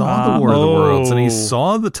he saw the War of the Worlds and he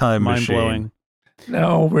saw the Time Machine. Mind-blowing.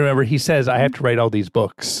 No, remember, he says, I have to write all these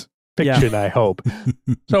books. Fiction, I hope.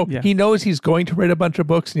 So he knows he's going to write a bunch of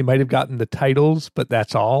books and he might have gotten the titles, but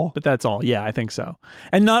that's all? But that's all. Yeah, I think so.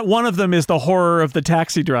 And not one of them is the horror of the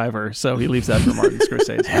taxi driver. So he leaves that for Martin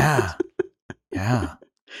Scorsese. Yeah.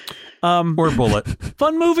 Or Bullet.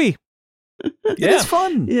 Fun movie. It's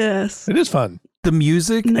fun. Yes. It is fun. The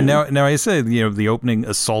music, and now I say, the opening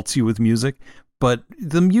assaults you with music, but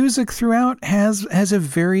the music throughout has a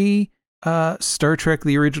very Star Trek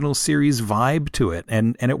the original series vibe to it,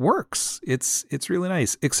 and it works. It's really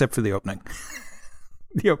nice, except for the opening.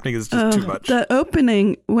 The opening is just too much. The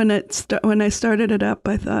opening, when I started it up,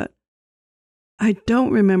 I thought, I don't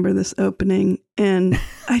remember this opening, and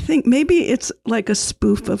I think maybe it's like a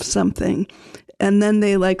spoof of something. And then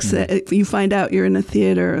they say, you find out you're in a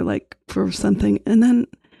theater like for something, and then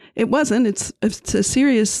it wasn't. It's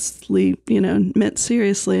seriously, meant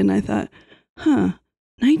seriously. And I thought,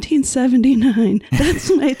 1979.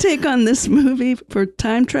 That's my take on this movie for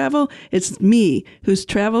time travel. It's me who's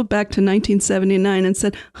traveled back to 1979 and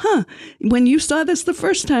said, when you saw this the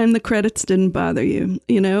first time, the credits didn't bother you,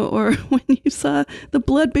 or when you saw the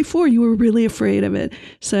blood before, you were really afraid of it.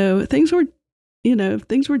 So things were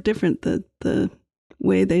different. The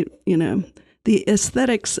way they, the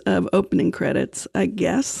aesthetics of opening credits, I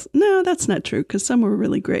guess. No, that's not true, because some were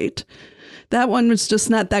really great. That one was just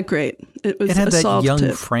not that great. It had that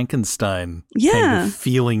young Frankenstein kind of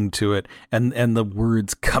feeling to it, and the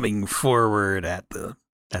words coming forward at the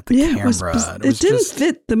camera. It didn't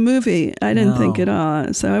fit the movie. I didn't think at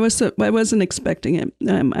all. So I wasn't expecting it.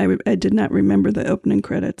 I did not remember the opening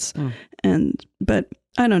credits, but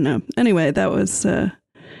I don't know. Anyway,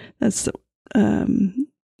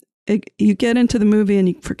 you get into the movie and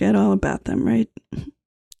you forget all about them, right?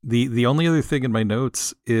 The only other thing in my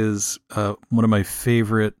notes is one of my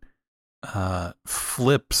favorite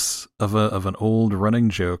flips of an old running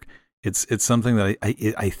joke. It's something that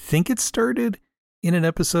I think it started in an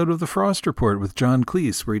episode of The Frost Report with John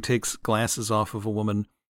Cleese, where he takes glasses off of a woman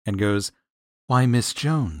and goes, "Why, Miss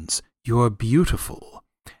Jones, you're beautiful."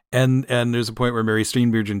 And there's a point where Mary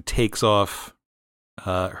Steenburgen takes off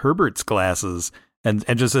Herbert's glasses and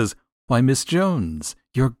just says, "Why, Miss Jones,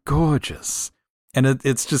 you're gorgeous." And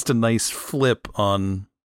it's just a nice flip on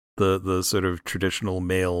the sort of traditional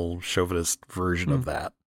male chauvinist version of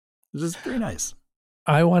that. It's just very nice.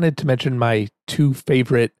 I wanted to mention my two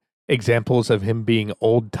favorite examples of him being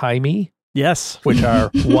old-timey. Yes. Which are,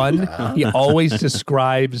 one, he always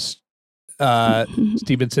describes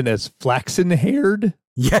Stevenson as flaxen-haired.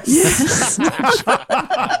 Yes.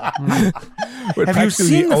 Have you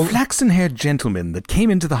seen the flaxen-haired gentleman that came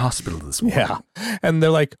into the hospital this morning? Yeah. And they're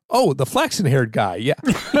like, "Oh, the flaxen-haired guy." Yeah.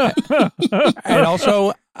 And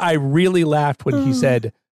also, I really laughed when he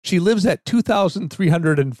said, "She lives at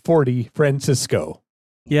 2340 Francisco."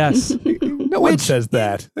 Yes. No one says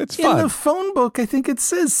that. It's fun. In the phone book, I think it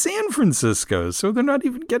says San Francisco, so they're not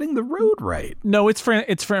even getting the road right. No,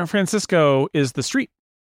 Francisco is the street.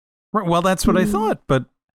 Right, well, that's what I thought, but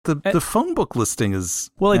the phone book listing is...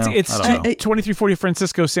 Well, it's 2340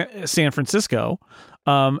 Francisco, San Francisco.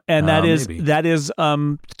 And that is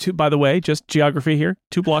by the way, just geography here,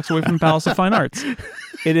 2 blocks away from the Palace of Fine Arts.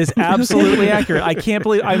 It is absolutely accurate. I can't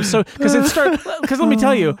believe because let me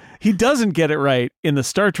tell you, he doesn't get it right in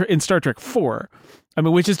Star Trek 4. I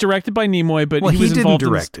mean, which is directed by Nimoy, but he was involved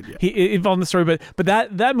involved in the story. But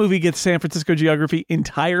that movie gets San Francisco geography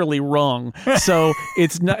entirely wrong. So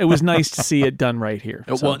it was nice to see it done right here.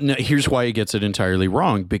 So. Well, no, here's why he gets it entirely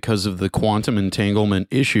wrong: because of the quantum entanglement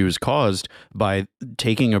issues caused by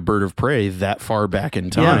taking a bird of prey that far back in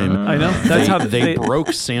time. Yeah, I know. That's how they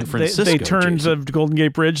broke San Francisco. They turned the Golden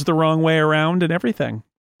Gate Bridge the wrong way around and everything.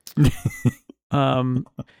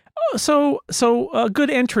 So a good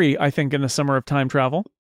entry, I think, in the summer of time travel.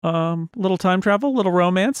 Little time travel, little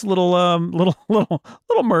romance, little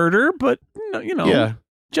murder, but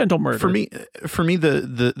gentle murder. For me,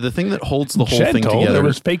 the thing that holds the whole thing together. There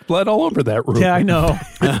was fake blood all over that room. Yeah, I know,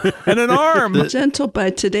 and an arm. Gentle by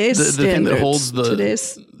today's standards.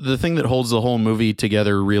 The thing that holds the whole movie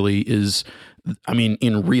together really is. I mean,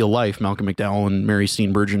 in real life, Malcolm McDowell and Mary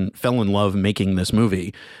Steenburgen fell in love making this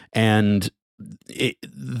movie, and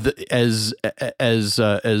as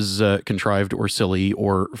contrived or silly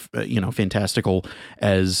or fantastical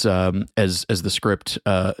as the script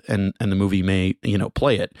and the movie may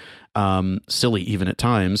play it, silly even at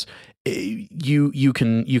times. You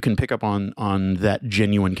can pick up on that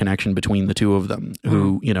genuine connection between the two of them,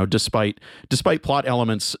 who despite plot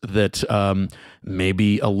elements that may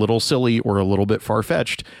be a little silly or a little bit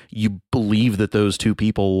far-fetched, you believe that those two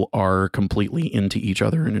people are completely into each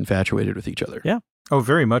other and infatuated with each other. Yeah. Oh,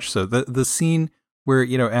 very much so. The scene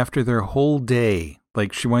where after their whole day,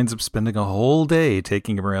 like she winds up spending a whole day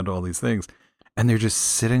taking him around to all these things, and they're just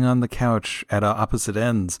sitting on the couch at opposite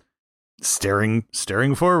ends, staring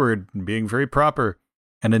forward and being very proper.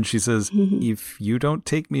 And then she says, "If you don't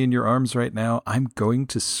take me in your arms right now, I'm going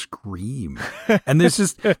to scream." And there's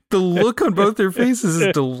just the look on both their faces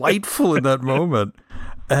is delightful in that moment.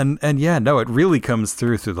 And yeah, no, it really comes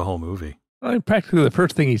through the whole movie. Well, practically the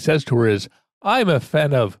first thing he says to her is, "I'm a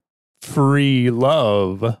fan of free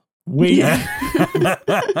love." Wink.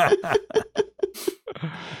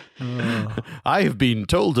 I have been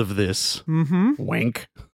told of this. Mm-hmm. Wink.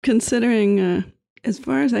 Considering, as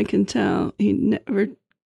far as I can tell, he never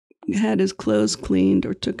had his clothes cleaned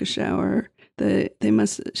or took a shower.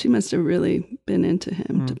 She must have really been into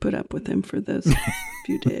him to put up with him for those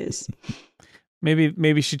few days.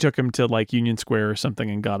 Maybe she took him to like Union Square or something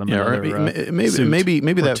and got him another maybe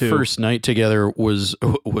that two. First night together was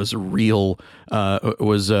real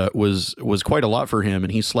was quite a lot for him,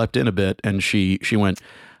 and he slept in a bit, and she went,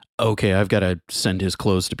 "Okay, I've got to send his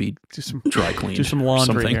clothes to be dry cleaned, do some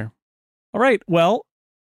laundry here." All right, well,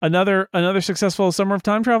 another successful summer of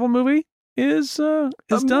time travel movie is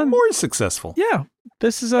done. More successful. Yeah.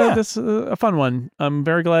 This is a fun one. I'm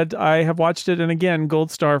very glad I have watched it, and again, gold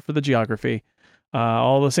star for the geography.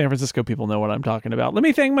 All the San Francisco people know what I'm talking about. Let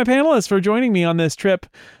me thank my panelists for joining me on this trip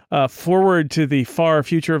forward to the far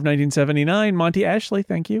future of 1979. Monty, Ashley,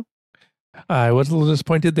 thank you. I was a little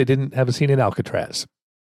disappointed they didn't have a scene in Alcatraz.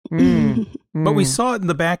 But we saw it in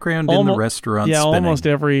the background in the restaurant. Yeah, spinning. Almost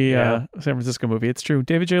every San Francisco movie. It's true.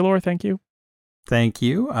 David J. Lohr, thank you. Thank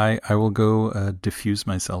you. I will go diffuse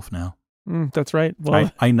myself now. That's right.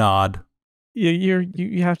 Well, I nod.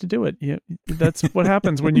 You have to do it. That's what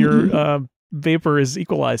happens when your vapor is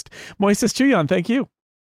equalized. Moises Chuyan, thank you.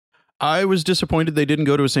 I was disappointed they didn't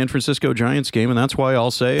go to a San Francisco Giants game, and that's why I'll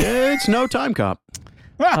say it's no Timecop.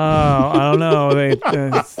 Oh, I don't know.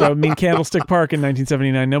 That would mean Candlestick Park in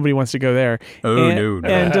 1979. Nobody wants to go there. No.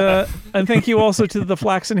 And thank you also to the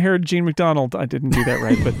flaxen-haired Gene McDonald. I didn't do that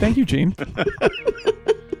right, but thank you, Gene.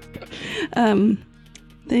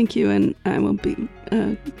 Thank you, and I will be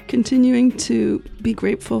continuing to be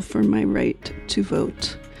grateful for my right to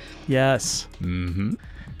vote. Yes. Mm-hmm.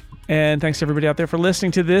 And thanks to everybody out there for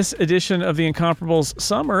listening to this edition of The Incomparables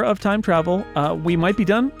Summer of Time Travel. We might be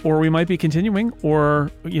done, or we might be continuing, or,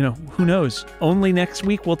 who knows? Only next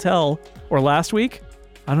week will tell. Or last week?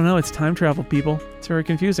 I don't know. It's time travel, people. It's very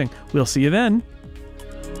confusing. We'll see you then.